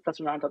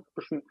Plastikflasche in der Hand hat,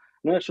 bisschen,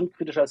 ne, schon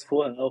kritischer als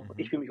vorher. Auch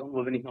ich Mhm. fühle mich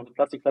unwohl, wenn ich noch eine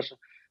Plastikflasche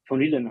von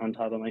Lidl in der Hand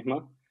habe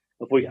manchmal,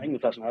 obwohl ich Mhm. eigene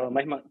Flaschen habe.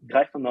 Manchmal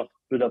greift man noch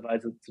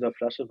blöderweise zu der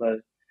Flasche,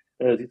 weil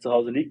sie zu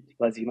Hause liegt,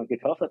 weil sie jemand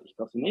gekauft hat. Ich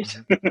kaufe sie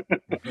nicht.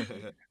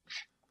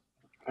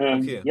 Mhm.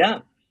 Okay.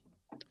 Ja,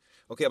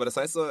 Okay, aber das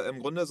heißt so im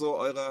Grunde so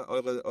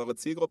eure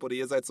Zielgruppe oder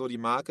ihr seid so die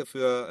Marke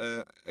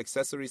für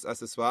Accessories,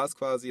 Accessoires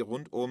quasi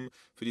rundum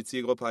für die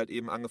Zielgruppe halt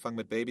eben angefangen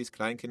mit Babys,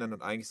 Kleinkindern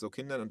und eigentlich so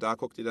Kindern und da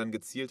guckt ihr dann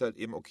gezielt halt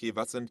eben, okay,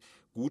 was sind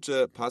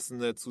gute,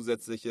 passende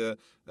zusätzliche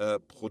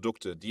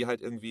Produkte, die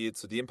halt irgendwie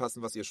zu dem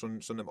passen, was ihr schon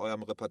in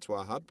eurem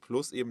Repertoire habt,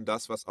 plus eben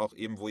das, was auch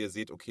eben, wo ihr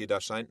seht, okay, da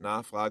scheint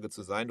Nachfrage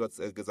zu sein. Du hast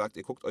gesagt,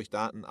 ihr guckt euch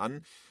Daten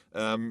an,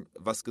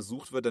 was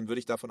gesucht wird, dann würde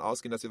ich davon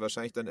ausgehen, dass ihr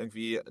wahrscheinlich dann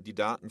irgendwie die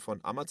Daten von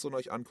Amazon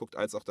euch anguckt,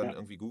 als auch dann ja.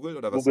 irgendwie Google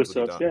oder was Google sind so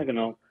die Search, ja Daten?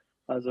 genau.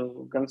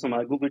 Also ganz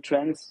normal Google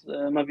Trends,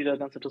 immer wieder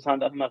ganz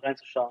interessant, einfach mal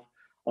reinzuschauen,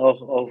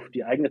 auch auf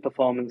die eigene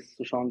Performance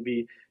zu schauen,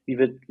 wie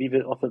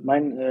oft wird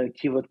mein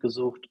Keyword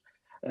gesucht,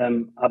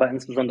 aber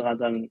insbesondere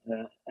dann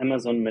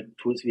Amazon mit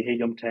Tools wie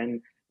Helium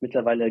 10.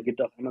 Mittlerweile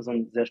gibt auch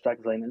Amazon sehr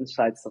stark seine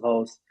Insights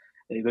raus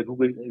über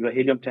Google, über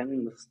Helium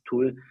 10, das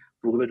Tool,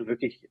 worüber du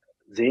wirklich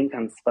sehen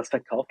kannst, was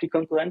verkauft die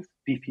Konkurrenz,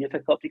 wie viel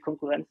verkauft die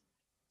Konkurrenz,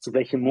 zu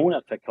welchem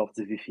Monat verkauft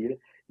sie wie viel,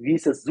 wie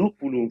ist das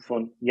Suchvolumen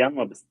von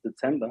Januar bis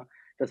Dezember.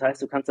 Das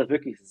heißt, du kannst da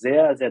wirklich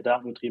sehr, sehr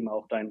datengetrieben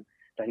auch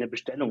deine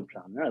Bestellung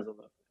planen. Ne? Also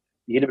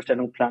jede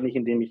Bestellung plane ich,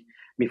 indem ich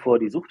mir vorher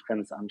die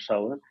Suchtrends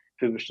anschaue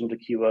für bestimmte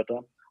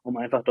Keywörter, um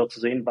einfach dort zu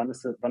sehen, wann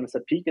ist der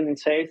Peak in den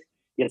Sales.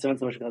 Jetzt sind wir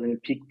zum Beispiel gerade in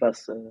den Peak,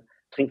 was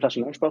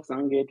Trinkflaschen und Lunchboxen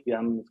angeht. Wir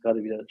haben jetzt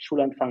gerade wieder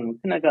Schulanfang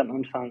und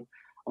Kindergartenanfang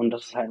und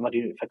das ist halt immer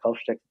die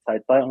verkaufsstärkste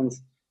Zeit bei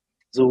uns.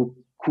 So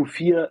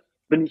Q4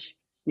 bin ich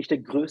nicht der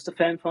größte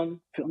Fan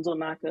von für unsere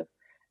Marke,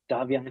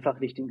 da wir einfach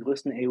nicht den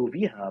größten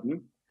AOV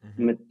haben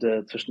Mhm.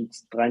 mit zwischen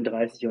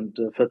 33 und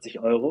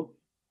 40 Euro.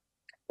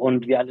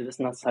 Und wir alle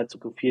wissen, dass halt zu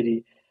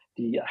Q4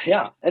 die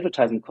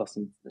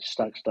Advertising-Kosten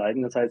stark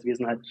steigen. Das heißt, wir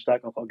sind halt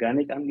stark auf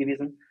Organic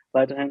angewiesen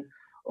weiterhin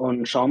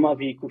und schauen mal,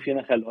 wie Q4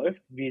 nachher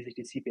läuft, wie sich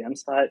die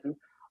CPMs verhalten,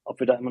 ob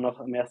wir da immer noch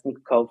im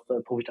ersten Kauf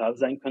profitabel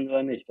sein können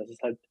oder nicht. Das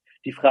ist halt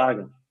die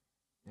Frage.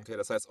 Okay,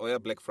 das heißt, euer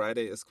Black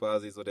Friday ist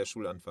quasi so der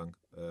Schulanfang.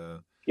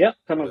 Ja,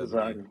 kann man so Oder so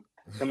die. sagen.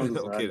 Kann man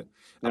so Okay. sagen.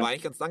 Aber Ja.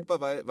 eigentlich ganz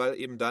dankbar, weil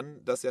eben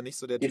dann das ja nicht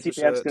so der Die CPMs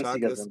typische Tag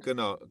günstiger ist. sind.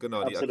 Genau. Die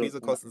Absolut, ja.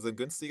 Akquisekosten sind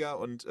günstiger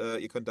und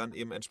ihr könnt dann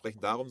eben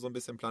entsprechend darum so ein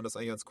bisschen planen. Das ist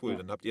eigentlich ganz cool.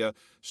 Ja, Dann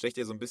stecht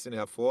ihr so ein bisschen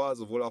hervor,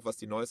 sowohl auch was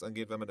die Neues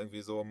angeht, wenn man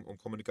irgendwie so um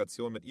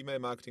Kommunikation mit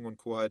E-Mail-Marketing und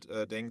Co. halt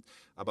denkt,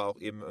 aber auch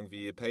eben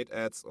irgendwie Paid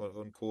Ads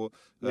und Co.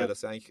 ja, Das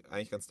ist ja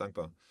eigentlich ganz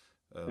dankbar.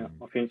 ja, Ähm,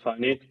 auf jeden Fall.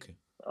 Nee, okay.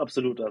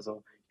 absolut.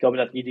 Also ich glaube,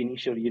 da hat jede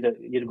Nische oder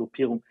jede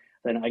Gruppierung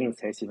seinen eigenen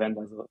Sales-Event.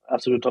 Also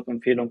absolute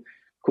Top-Empfehlung.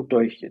 Guckt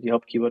euch die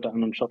Hauptkeywörter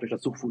an und schaut euch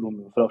das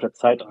Suchvolumen im Verlauf der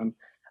Zeit an,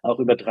 auch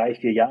über 3,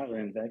 4 Jahre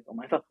hinweg, um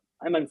einfach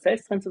einmal einen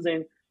Sales-Trend zu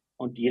sehen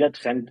und jeder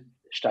Trend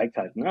steigt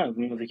halt. Ne? Also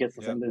wenn man sich jetzt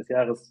das Ja. Ende des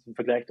Jahres im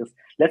Vergleich des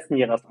letzten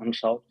Jahres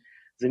anschaut,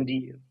 sind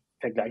die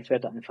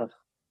Vergleichswerte einfach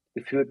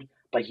geführt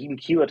bei jedem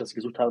Keyword, das ich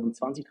gesucht habe, um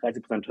 20,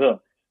 30%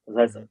 höher. Das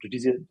heißt, Mhm. durch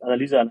diese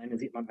Analyse alleine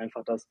sieht man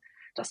einfach, dass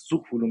das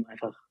Suchvolumen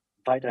einfach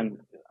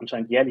weiterhin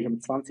anscheinend jährlich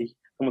um 20,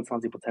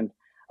 25%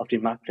 auf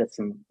den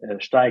Marktplätzen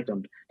steigt.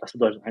 Und das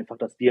bedeutet einfach,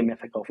 dass wir mehr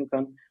verkaufen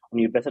können. Und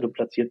je besser du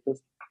platziert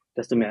bist,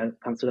 desto mehr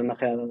kannst du dann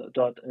nachher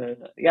dort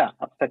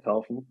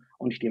abverkaufen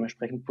und dich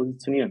dementsprechend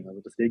positionieren.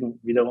 Also deswegen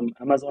wiederum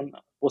Amazon,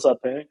 großer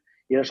Appell,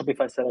 jeder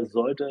Shopify-Seller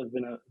sollte,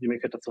 wenn er die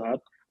Möglichkeit dazu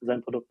hat, mit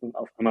seinen Produkten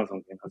auf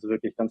Amazon gehen. Also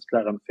wirklich ganz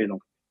klare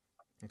Empfehlung.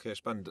 Okay,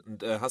 spannend.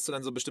 Und hast du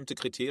dann so bestimmte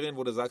Kriterien,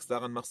 wo du sagst,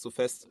 daran machst du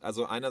fest,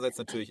 also einerseits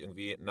natürlich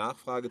irgendwie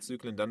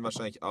Nachfragezyklen, dann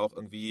wahrscheinlich auch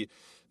irgendwie,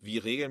 wie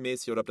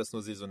regelmäßig oder ob das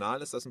nur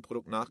saisonal ist, dass ein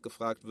Produkt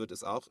nachgefragt wird,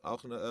 ist auch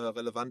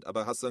relevant.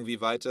 Aber hast du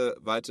irgendwie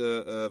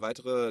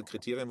weitere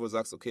Kriterien, wo du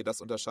sagst, okay,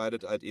 das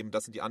unterscheidet halt eben,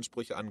 das sind die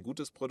Ansprüche an ein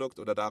gutes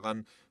Produkt oder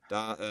daran,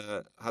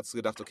 da hast du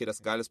gedacht, okay, das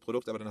ist ein geiles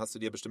Produkt, aber dann hast du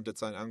dir bestimmte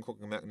Zahlen angeguckt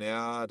und gemerkt,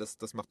 naja,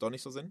 das macht doch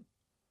nicht so Sinn?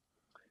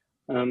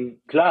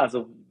 Klar,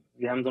 also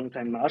wir haben so einen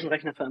kleinen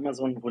Margenrechner für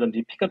Amazon, wo dann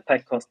die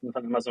Pick-and-Pack-Kosten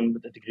von Amazon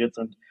mit integriert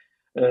sind.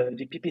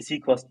 Die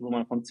PPC-Kosten, wo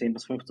man von 10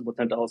 bis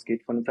 15%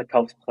 ausgeht, von dem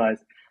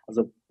Verkaufspreis.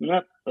 Also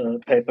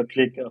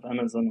Pay-per-Click auf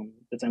Amazon,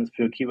 um letztendlich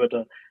für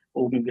Keywörter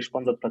oben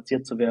gesponsert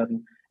platziert zu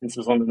werden.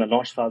 Insbesondere in der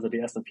Launchphase, die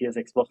ersten 4,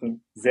 6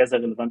 Wochen, sehr,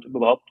 sehr relevant, um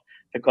überhaupt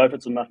Verkäufe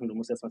zu machen. Du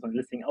musst erstmal so ein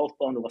Listing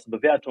aufbauen, du brauchst eine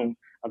Bewertung.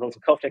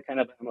 Ansonsten kauft ja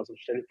keiner bei Amazon.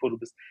 Stell dir vor, du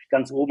bist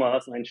ganz oben,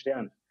 hast einen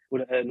Stern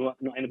oder nur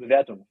eine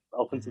Bewertung,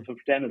 auch wenn es nur Mhm.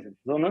 5 Sterne sind.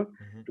 So, ne?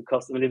 Mhm. Du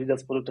kaufst immer wieder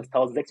das Produkt, das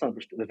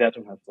 1600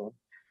 Bewertungen hat. So.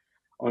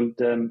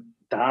 Und wenn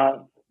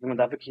man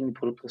da wirklich in die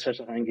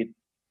Produktrecherche reingeht,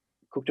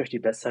 guckt euch die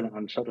Bestseller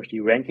an, schaut euch die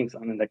Rankings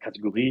an in der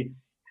Kategorie,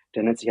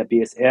 der nennt sich ja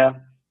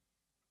BSR.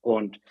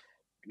 Und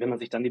wenn man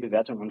sich dann die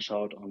Bewertung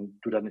anschaut und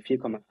du da eine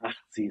 4,8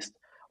 siehst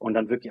und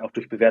dann wirklich auch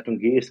durch Bewertung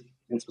gehst,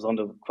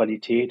 insbesondere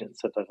Qualität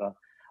etc.,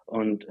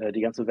 und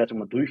die ganze Bewertung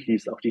mal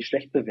durchliest, auch die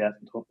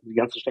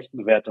ganzen schlechten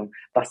Bewertungen,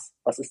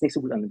 was ist nicht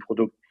so gut an dem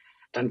Produkt,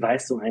 dann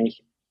weißt du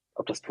eigentlich,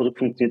 ob das Produkt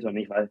funktioniert oder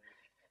nicht, weil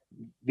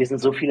wir sind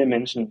so viele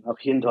Menschen, auch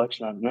hier in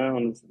Deutschland, ne,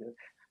 und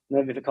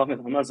wir verkaufen jetzt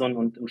auf Amazon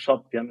und im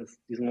Shop, wir haben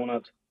jetzt diesen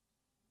Monat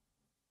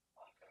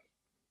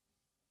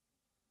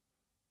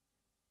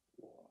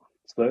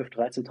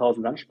 12.000,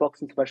 13.000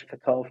 Lunchboxen zum Beispiel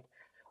verkauft.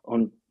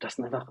 Und das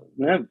sind einfach,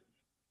 ne,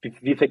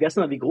 wir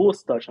vergessen mal, wie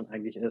groß Deutschland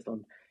eigentlich ist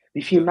und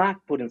wie viel Ja,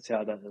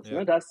 Marktpotenzial da ist. ja.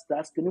 Ne? Da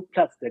ist genug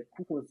Platz. Der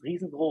Kuchen ist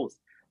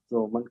riesengroß.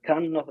 So, man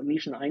kann noch in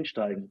Nischen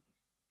einsteigen.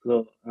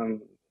 So,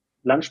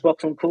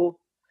 Lunchbox und Co.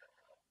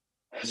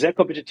 Sehr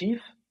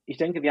kompetitiv. Ich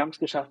denke, wir haben es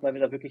geschafft, weil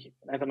wir da wirklich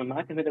einfach eine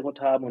Marke im Hintergrund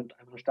haben und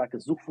einfach ein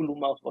starkes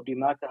Suchvolumen auch auf die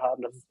Marke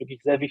haben. Das ist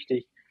wirklich sehr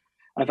wichtig.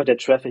 Einfach der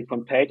Traffic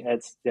von Paid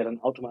Ads, der dann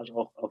automatisch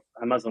auch auf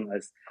Amazon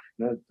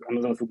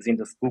Amazon ist so gesehen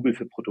das Google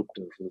für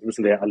Produkte. Das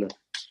wissen wir ja alle.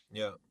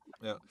 Ja,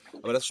 ja.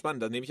 Aber das ist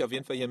spannend. Da nehme ich auf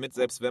jeden Fall hier mit,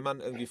 selbst wenn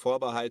man irgendwie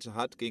Vorbehalte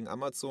hat gegen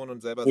Amazon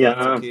und selber sagt,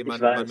 Ja, okay, ich man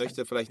weiß.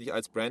 möchte vielleicht nicht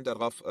als Brand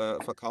darauf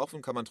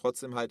verkaufen, kann man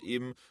trotzdem halt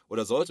eben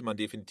oder sollte man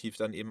definitiv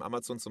dann eben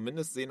Amazon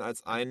zumindest sehen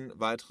als ein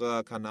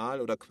weiterer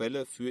Kanal oder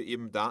Quelle für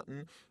eben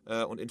Daten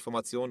und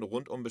Informationen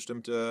rund um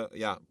bestimmte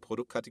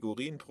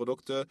Produktkategorien,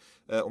 Produkte,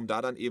 um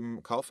da dann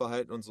eben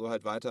Kaufverhalten und so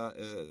halt weiter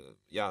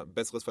ein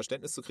besseres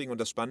Verständnis zu kriegen. Und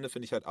das Spannende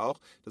finde ich halt auch,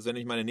 das wäre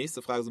nämlich meine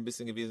nächste Frage so ein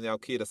bisschen gewesen, ja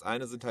okay, das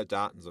eine sind halt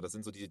Daten, so das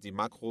sind so die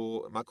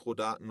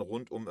Makrodaten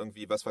rund um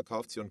irgendwie, was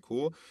verkauft sie und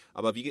Co.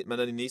 Aber wie geht man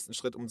dann den nächsten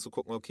Schritt, um zu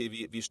gucken, okay,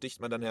 wie sticht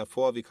man dann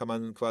hervor, wie kann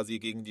man quasi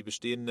gegen die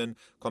bestehenden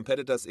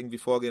Competitors irgendwie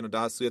vorgehen? Und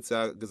da hast du jetzt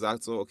ja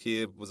gesagt, so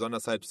okay,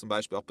 besonders halt zum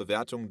Beispiel auch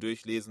Bewertungen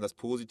durchlesen, das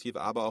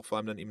Positive, aber auch vor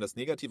allem dann eben das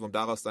Negative, um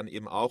daraus dann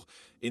eben auch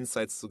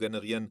Insights zu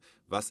generieren,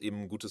 was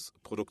eben ein gutes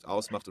Produkt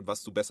ausmacht und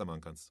was du besser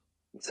machen kannst.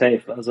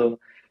 Safe. Also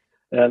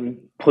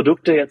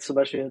Produkte jetzt zum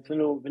Beispiel, jetzt, wenn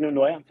du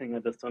Neuanfänger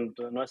bist und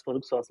ein neues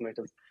Produkt sourcen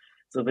möchtest,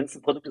 so wenn es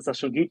ein Produkt ist, das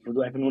schon gibt, wo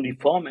du einfach nur die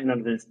Form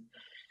ändern willst,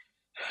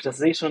 das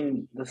ist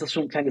schon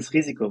ein kleines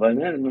Risiko, weil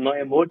ne, eine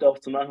neue Mold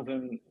aufzumachen für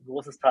ein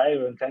großes Teil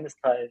oder ein kleines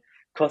Teil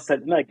kostet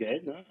halt immer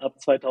Geld, ne? Ab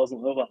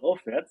 2.000 €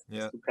 aufwärts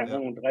Ja, bist du, keine ja.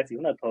 Ahnung, 30,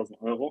 100.000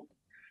 €.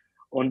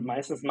 Und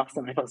meistens macht es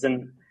dann einfach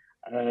Sinn,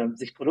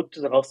 sich Produkte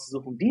daraus zu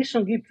suchen, die es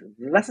schon gibt.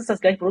 Lass es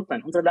das gleiche Produkt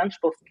sein. Unsere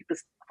Lunchbox gibt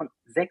es von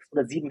 6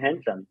 oder 7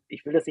 Händlern.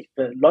 Ich will das nicht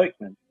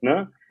leugnen.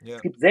 Ne? Es Ja.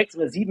 gibt 6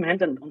 oder 7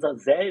 Händler mit unserer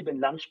selben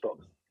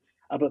Lunchbox.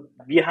 Aber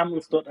wir haben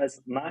uns dort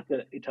als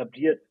Marke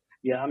etabliert.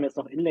 Wir haben jetzt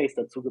noch Inlays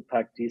dazu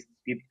gepackt, die es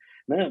gibt.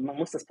 Ne? Man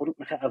muss das Produkt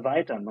nachher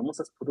erweitern. Man muss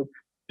das Produkt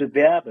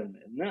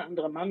bewerben. Ne?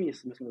 Andere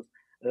Mamis müssen das.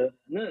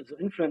 So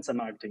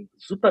Influencer-Marketing,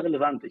 super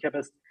relevant. Ich habe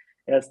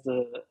erst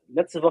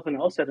letzte Woche eine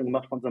Auswertung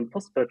gemacht von unserem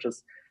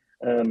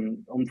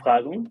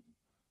Post-Purchase-Umfragung.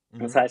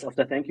 Das Mhm. heißt, auf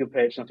der Thank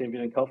You-Page, nachdem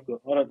wir den Kauf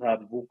geordert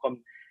haben,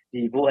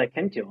 woher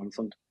kennt ihr uns?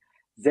 Und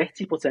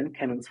 60%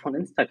 kennen uns von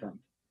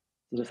Instagram.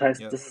 So, das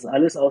heißt, Ja. das ist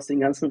alles aus den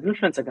ganzen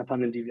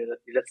Influencer-Kampagnen, die wir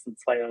die letzten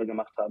 2 Jahre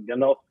gemacht haben. Wir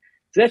haben auch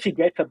sehr viel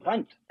Geld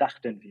verbrannt,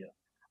 dachten wir.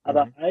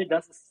 Aber Mhm. all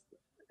das ist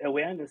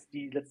Awareness,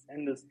 die letzten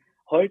Endes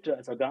heute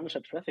als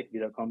organischer Traffic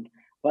wiederkommt,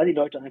 weil die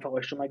Leute einfach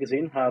euch schon mal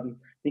gesehen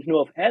haben, nicht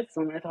nur auf Ads,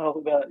 sondern einfach auch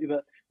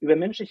über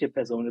menschliche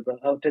Personen,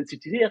 über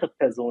authentizitäre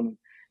Personen,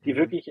 die Mhm.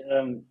 wirklich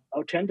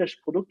authentisch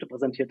Produkte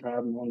präsentiert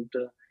haben und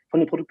von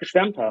dem Produkt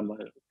geschwärmt haben.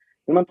 Weil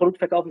wenn man ein Produkt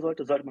verkaufen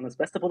sollte, sollte man das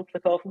beste Produkt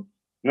verkaufen.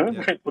 Ne?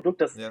 Ja. Ein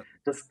Produkt, Ja.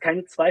 das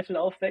keine Zweifel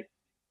aufweckt.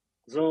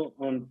 So,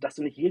 und dass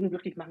du nicht jeden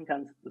glücklich machen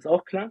kannst, ist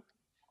auch klar.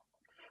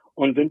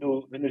 Und wenn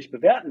du dich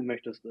bewerten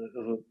möchtest,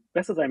 also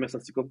besser sein möchtest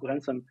als die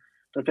Konkurrenz, dann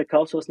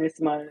verkaufst du das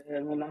nächste Mal,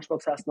 wenn du eine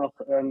Lunchbox hast, noch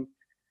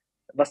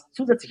was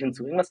zusätzlich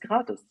hinzu, irgendwas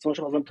gratis. Zum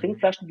Beispiel bei so einem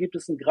Trinkflaschen gibt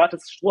es einen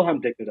gratis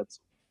Strohhalmdeckel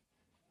dazu,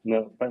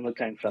 ne, bei einer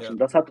kleinen Flasche. Ja, Und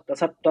das hat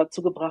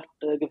dazu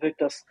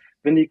gewirkt, dass,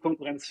 wenn die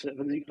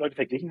Leute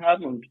verglichen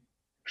haben und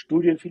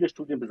viele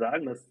Studien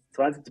besagen, dass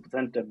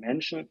 72% der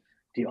Menschen,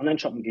 die online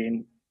shoppen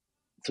gehen,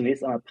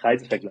 zunächst einmal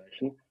Preise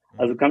vergleichen.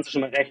 Also kannst du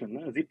schon mal rechnen,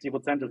 ne?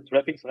 70% des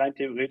Traffics rein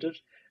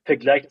theoretisch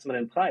vergleicht jetzt mal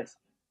den Preis.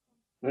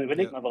 Dann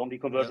überleg ja, mal, warum die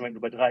ja, Conversion Rate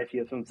nur bei 3,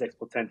 4, 5,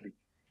 6% liegt.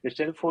 Jetzt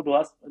stell dir vor,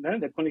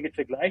 der Kunde geht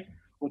Vergleich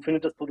und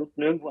findet das Produkt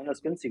nirgendwo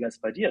anders günstiger als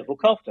bei dir. Wo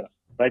kauft er?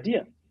 Bei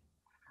dir.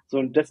 So,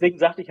 und deswegen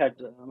sagte ich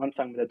halt am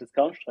Anfang mit der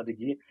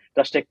Discount-Strategie,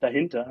 das steckt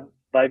dahinter,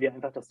 weil wir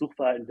einfach das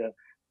Suchverhalten der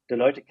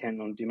Leute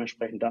kennen und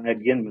dementsprechend da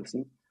agieren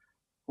müssen.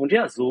 Und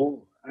ja,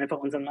 so einfach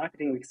unseren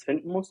Marketing-Mix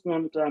finden mussten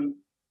und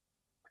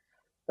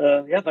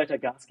ja, weiter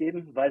Gas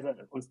geben,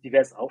 weiter uns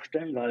divers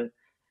aufstellen, weil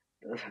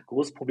das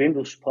große Problem,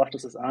 du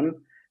sprachtest es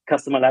an,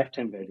 Customer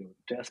Lifetime Value.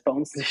 Der ist bei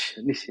uns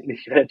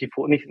nicht relativ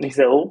hoch, nicht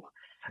sehr hoch.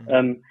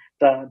 mhm,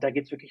 Da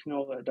geht's wirklich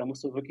nur, da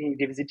musst du wirklich in die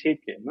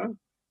Diversität gehen. Ne?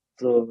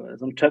 So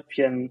ein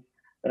Töpfchen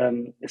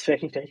ist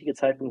vielleicht nicht der richtige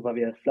Zeitpunkt, weil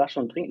wir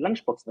Flaschen und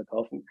Lunchboxen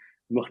verkaufen.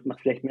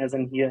 Macht vielleicht mehr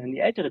Sinn, hier in die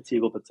ältere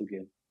Zielgruppe zu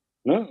gehen.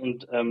 Ne?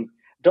 Und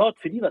dort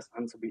für die was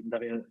anzubieten, da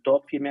wir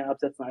dort viel mehr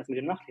absetzen als mit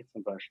dem Nachtlicht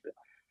zum Beispiel.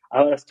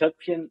 Aber das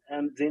Töpfchen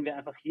sehen wir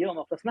einfach hier, um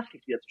auch das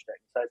Nachtlicht wieder zu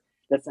stärken. Das heißt,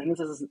 letzten Endes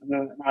ist es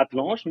eine Art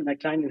Launch mit einer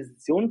kleinen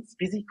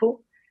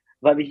Investitionsrisiko,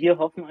 weil wir hier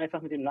hoffen,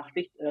 einfach mit dem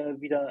Nachtlicht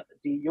wieder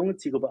die junge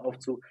Zielgruppe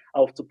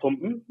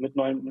aufzupumpen mit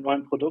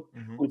neuen Produkt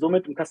mhm. und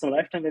somit im Customer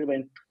Lifetime Value bei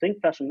den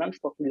Trinkflaschen und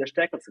Lunchboxen wieder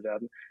stärker zu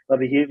werden, weil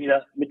wir hier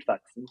wieder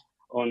mitwachsen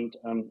und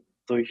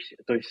durch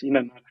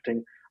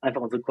E-Mail-Marketing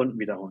einfach unsere Kunden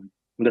wiederholen.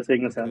 Und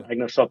deswegen ist ja ein Okay.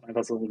 eigener Shop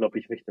einfach so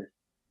unglaublich wichtig.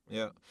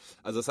 Ja,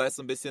 also das heißt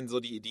so ein bisschen so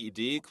die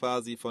Idee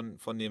quasi von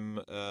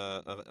der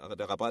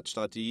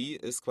Rabattstrategie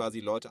ist quasi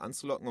Leute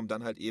anzulocken, um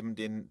dann halt eben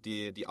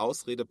die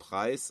Ausrede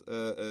Preis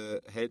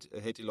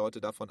hält die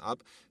Leute davon ab,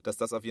 dass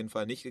das auf jeden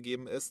Fall nicht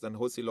gegeben ist. Dann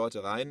holst du die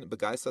Leute rein,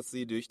 begeisterst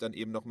sie durch dann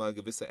eben nochmal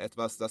gewisse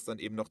Etwas, das dann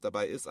eben noch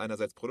dabei ist.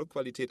 Einerseits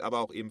Produktqualität, aber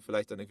auch eben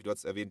vielleicht dann irgendwie, du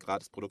hast erwähnt,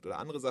 Gratisprodukt oder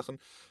andere Sachen.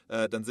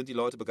 Dann sind die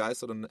Leute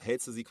begeistert und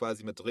hältst du sie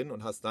quasi mit drin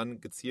und hast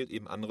dann gezielt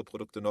eben andere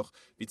Produkte noch,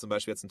 wie zum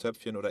Beispiel jetzt ein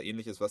Töpfchen oder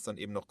ähnliches, was dann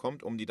eben noch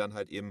kommt, um die dann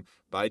halt eben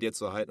bei dir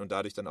zu halten und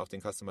dadurch dann auch den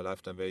Customer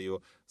Lifetime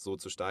Value so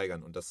zu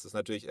steigern. Und das ist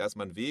natürlich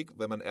erstmal ein Weg,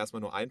 wenn man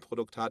erstmal nur ein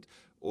Produkt hat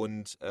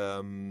und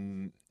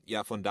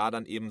ja, von da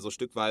dann eben so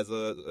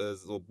stückweise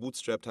so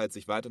bootstrapped halt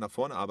sich weiter nach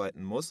vorne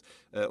arbeiten muss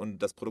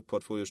und das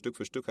Produktportfolio Stück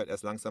für Stück halt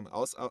erst langsam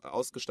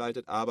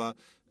ausgestaltet, aber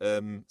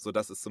so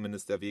das ist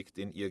zumindest der Weg,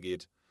 den ihr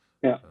geht.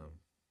 Ja. Ähm,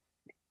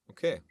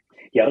 okay.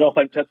 Ja, oder auch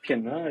beim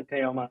Töpfchen, ne?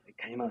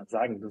 Kann ich mal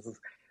sagen,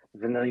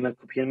 wenn da jemand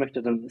kopieren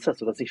möchte, dann ist das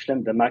so, das ist nicht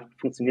schlimm. Der Markt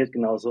funktioniert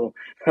genauso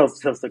aus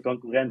der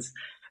Konkurrenz.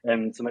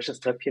 Zum Beispiel das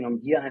Töpfchen, um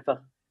hier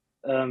einfach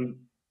eine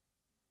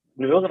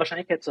höhere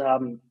Wahrscheinlichkeit zu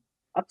haben,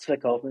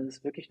 abzuverkaufen,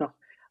 ist wirklich noch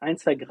ein,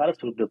 zwei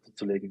Gratisprodukte dazu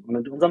zu legen.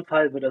 Und in unserem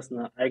Fall wird das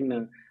ein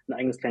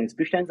eigenes kleines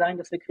Büchlein sein,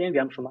 das wir kreieren.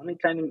 Wir haben schon mal ein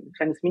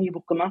kleines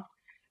Minibuch gemacht.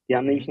 Wir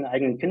haben nämlich Mhm. einen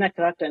eigenen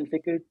Kindercharakter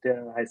entwickelt,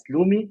 der heißt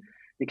Lumi,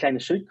 eine kleine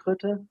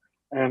Schildkröte.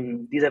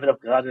 Dieser wird auch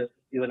gerade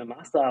über eine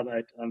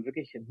Masterarbeit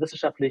wirklich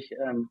wissenschaftlich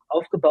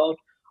aufgebaut,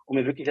 um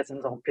mir wirklich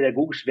letztendlich auch einen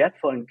pädagogisch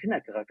wertvollen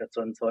Kindercharakter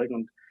zu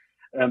erzeugen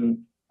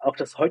und auch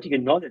das heutige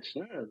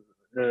Knowledge,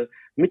 ne,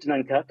 mit in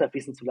einen Charakter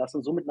fließen zu lassen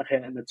und somit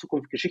nachher in der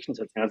Zukunft Geschichten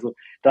zu erzählen. Also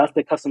da ist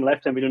der Custom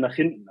Lifetime Value nach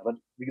hinten. Aber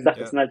wie gesagt,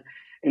 das Ja. sind halt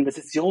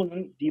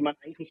Investitionen, die man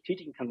eigentlich nicht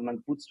tätigen kann, wenn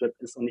man Bootstrap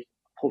ist und nicht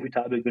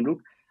profitabel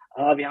genug.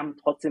 Aber wir haben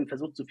trotzdem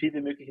versucht, so viel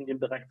wie möglich in dem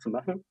Bereich zu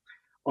machen.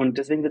 Und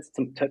deswegen wird es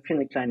zum Töpfchen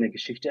eine kleine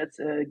Geschichte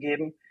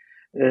geben,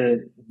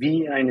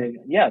 wie eine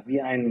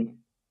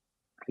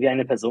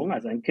Person,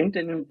 also ein Kind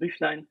in einem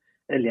Büchlein,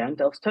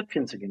 lernt, aufs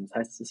Töpfchen zu gehen. Das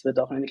heißt, es wird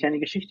auch eine kleine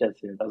Geschichte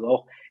erzählt. Also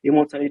auch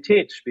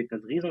Emotionalität spielt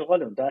eine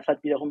Riesenrolle. Und da ist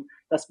halt wiederum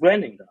das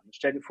Branding da.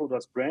 Stell dir vor, du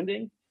hast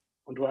Branding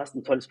und du hast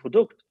ein tolles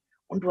Produkt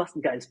und du hast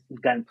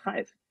einen geilen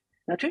Preis.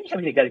 Natürlich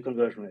habe ich eine geile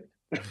Conversion Rate.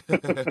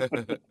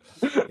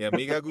 Ja,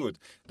 mega gut.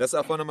 Das ist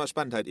auch nochmal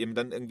spannend halt eben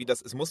dann irgendwie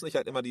es muss nicht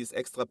halt immer dieses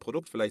extra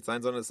Produkt vielleicht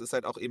sein, sondern es ist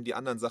halt auch eben die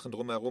anderen Sachen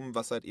drumherum,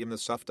 was halt eben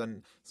es schafft,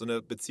 dann so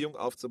eine Beziehung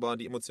aufzubauen,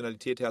 die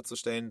Emotionalität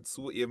herzustellen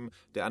zu eben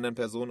der anderen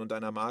Person und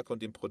deiner Marke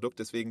und dem Produkt.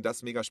 Deswegen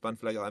das mega spannend,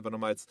 vielleicht auch einfach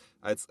nochmal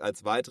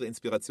als weitere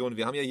Inspiration.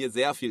 Wir haben ja hier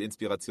sehr viel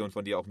Inspiration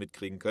von dir auch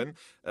mitkriegen können.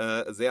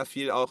 Sehr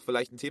viel auch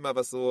vielleicht ein Thema,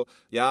 was so,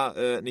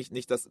 ja,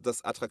 nicht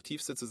das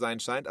Attraktivste zu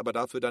sein scheint, aber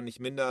dafür dann nicht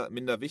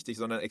minder wichtig,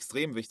 sondern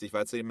extrem wichtig,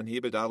 weil es eben ein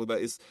Hebel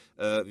darüber ist,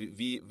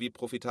 wie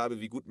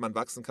profitabel, wie gut man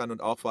wachsen kann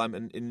und auch vor allem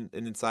in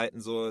den Zeiten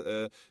so,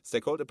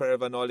 Stakeholder Apparel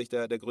war neulich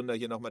der Gründer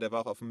hier nochmal, der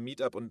war auch auf dem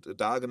Meetup und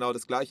da genau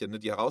das Gleiche. Ne?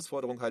 Die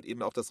Herausforderung halt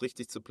eben auch das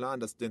richtig zu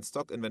planen, den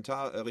Stock,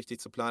 Inventar richtig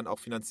zu planen, auch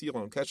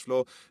Finanzierung und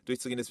Cashflow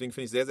durchzugehen. Deswegen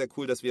finde ich sehr, sehr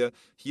cool, dass wir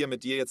hier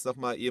mit dir jetzt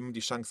nochmal eben die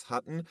Chance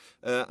hatten,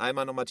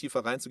 einmal nochmal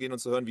tiefer reinzugehen und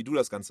zu hören, wie du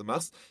das Ganze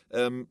machst.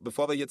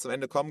 Bevor wir hier zum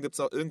Ende kommen, gibt es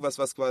noch irgendwas,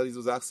 was quasi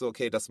so sagst, so,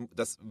 okay, das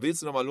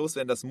willst du nochmal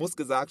loswerden, das muss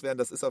gesagt werden,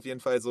 das ist auf jeden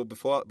Fall so,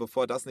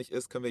 bevor das nicht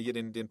ist, können wir hier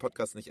den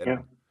Podcast nicht Ja.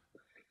 enden.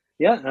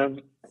 Ja,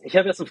 ich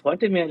habe jetzt einen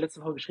Freund, der mir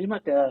letzte Woche geschrieben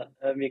hat, der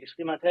mir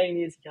geschrieben hat, hey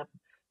Nils, ich habe eine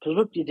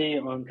Produktidee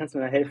und kannst du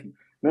mir da helfen?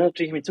 Ne,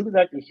 natürlich habe ich mir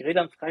zugesagt, ich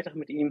rede am Freitag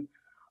mit ihm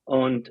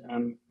und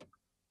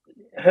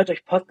hört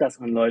euch Podcasts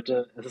an,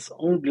 Leute. Es ist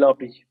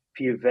unglaublich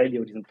viel Value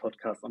in diesem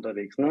Podcast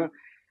unterwegs. Ne?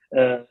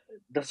 Äh,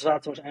 Das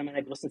war zum Beispiel einer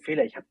meiner größten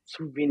Fehler. Ich habe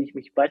zu wenig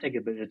mich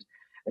weitergebildet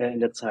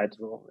in der Zeit.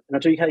 So.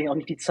 Natürlich hatte ich auch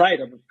nicht die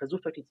Zeit, aber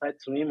versucht euch die Zeit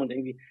zu nehmen und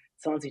irgendwie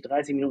 20,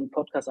 30 Minuten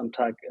Podcast am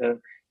Tag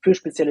für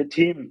spezielle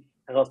Themen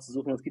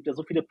herauszusuchen. Es gibt ja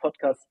so viele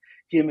Podcasts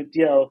hier mit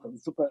dir auch.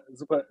 Super,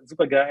 super,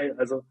 super geil.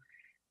 Also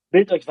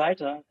bildet euch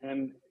weiter.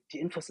 Die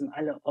Infos sind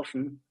alle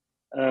offen.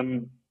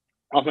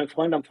 Auch mein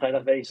Freund am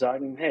Freitag werde ich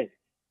sagen, hey,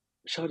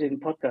 schau dir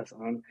den Podcast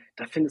an.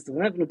 Da findest du,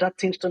 ne, wenn du da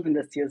 10 Stunden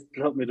investierst,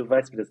 glaub mir, du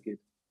weißt, wie das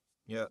geht.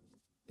 Ja.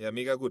 Ja,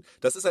 mega gut.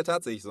 Das ist halt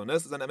tatsächlich so, ne?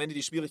 Es ist dann am Ende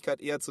die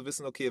Schwierigkeit eher zu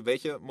wissen, okay,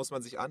 welche muss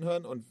man sich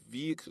anhören und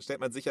wie stellt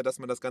man sicher, dass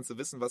man das ganze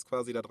Wissen, was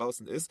quasi da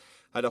draußen ist,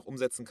 halt auch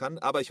umsetzen kann.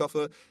 Aber ich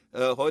hoffe,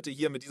 heute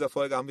hier mit dieser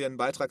Folge haben wir einen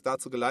Beitrag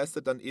dazu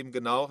geleistet, dann eben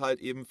genau halt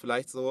eben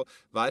vielleicht so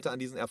weiter an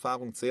diesen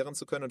Erfahrungen zehren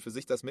zu können und für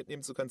sich das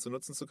mitnehmen zu können, zu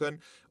nutzen zu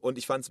können. Und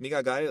ich fand es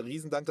mega geil.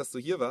 Riesendank, dass du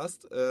hier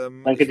warst.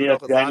 Danke Ich würde dir auch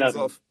für die sagen, so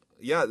Einladung. auf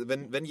ja,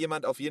 wenn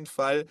jemand auf jeden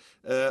Fall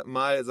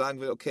mal sagen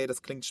will, okay,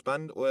 das klingt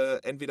spannend, oder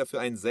entweder für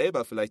einen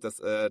selber vielleicht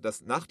das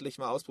nachtlich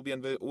mal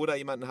ausprobieren will oder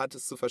jemanden hat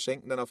es zu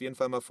verschenken, dann auf jeden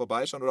Fall mal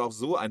vorbeischauen oder auch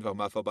so einfach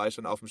mal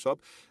vorbeischauen auf dem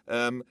Shop.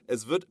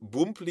 Es wird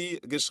Bumpli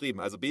geschrieben,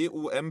 also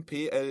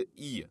Bumpli,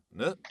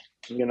 ne?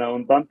 Genau,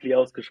 und Bumpli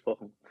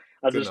ausgesprochen.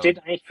 Also das Genau.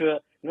 steht eigentlich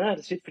für, ne,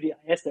 das steht für die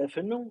erste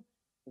Erfindung,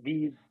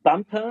 wie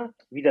Bumper,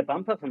 wie der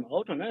Bumper vom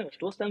Auto, ne, der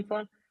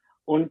Stoßdämpfer,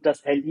 und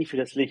das LI für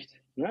das Licht,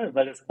 ne,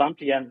 weil das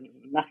Bumpli ja ein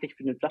Nachtlicht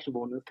für den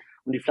Flaschenboden ist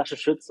und die Flasche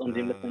schützt und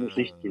dem letztendlich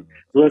Licht Ah. gibt.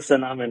 So ist der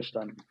Name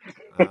entstanden.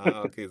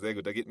 Okay, sehr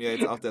gut. Da geht mir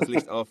jetzt auch das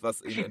Licht auf,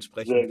 was eben Sehr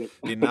entsprechend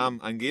gut. den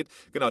Namen angeht.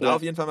 Genau, da Ja,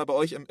 auf jeden Fall mal bei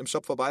euch im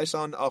Shop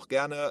vorbeischauen, auch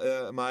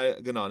gerne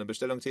mal genau eine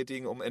Bestellung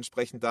tätigen, um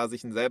entsprechend da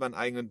sich selber einen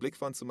eigenen Blick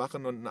von zu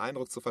machen und einen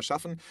Eindruck zu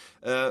verschaffen.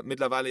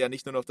 Mittlerweile ja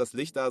nicht nur noch das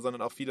Licht da,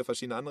 sondern auch viele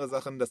verschiedene andere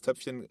Sachen. Das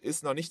Töpfchen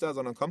ist noch nicht da,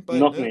 sondern kommt bald,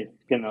 noch ne? nicht.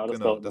 Genau, das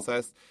Genau, dauert das noch.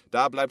 heißt,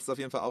 da bleibt es auf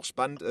jeden Fall auch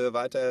spannend,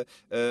 weiter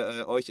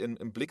euch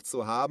im Blick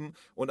zu haben.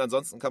 Und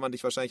ansonsten kann man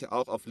dich wahrscheinlich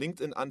auch auf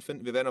LinkedIn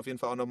anfinden. Wir werden auf jeden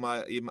Fall auch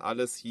nochmal eben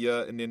alles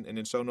hier in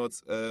den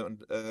Shownotes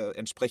und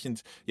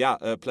entsprechend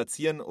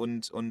platzieren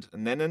und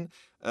nennen.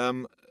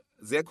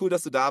 Sehr cool,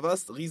 dass du da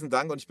warst.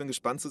 Riesendank und ich bin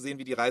gespannt zu sehen,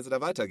 wie die Reise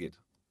da weitergeht.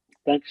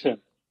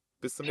 Dankeschön.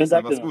 Bis zum Schönen nächsten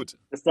Mal. Tag dir Mach's noch.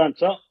 gut. Bis dann.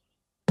 Ciao.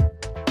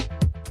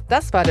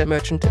 Das war der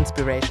Merchant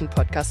Inspiration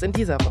Podcast in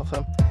dieser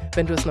Woche.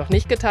 Wenn du es noch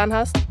nicht getan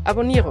hast,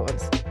 abonniere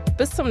uns.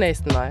 Bis zum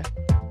nächsten Mal.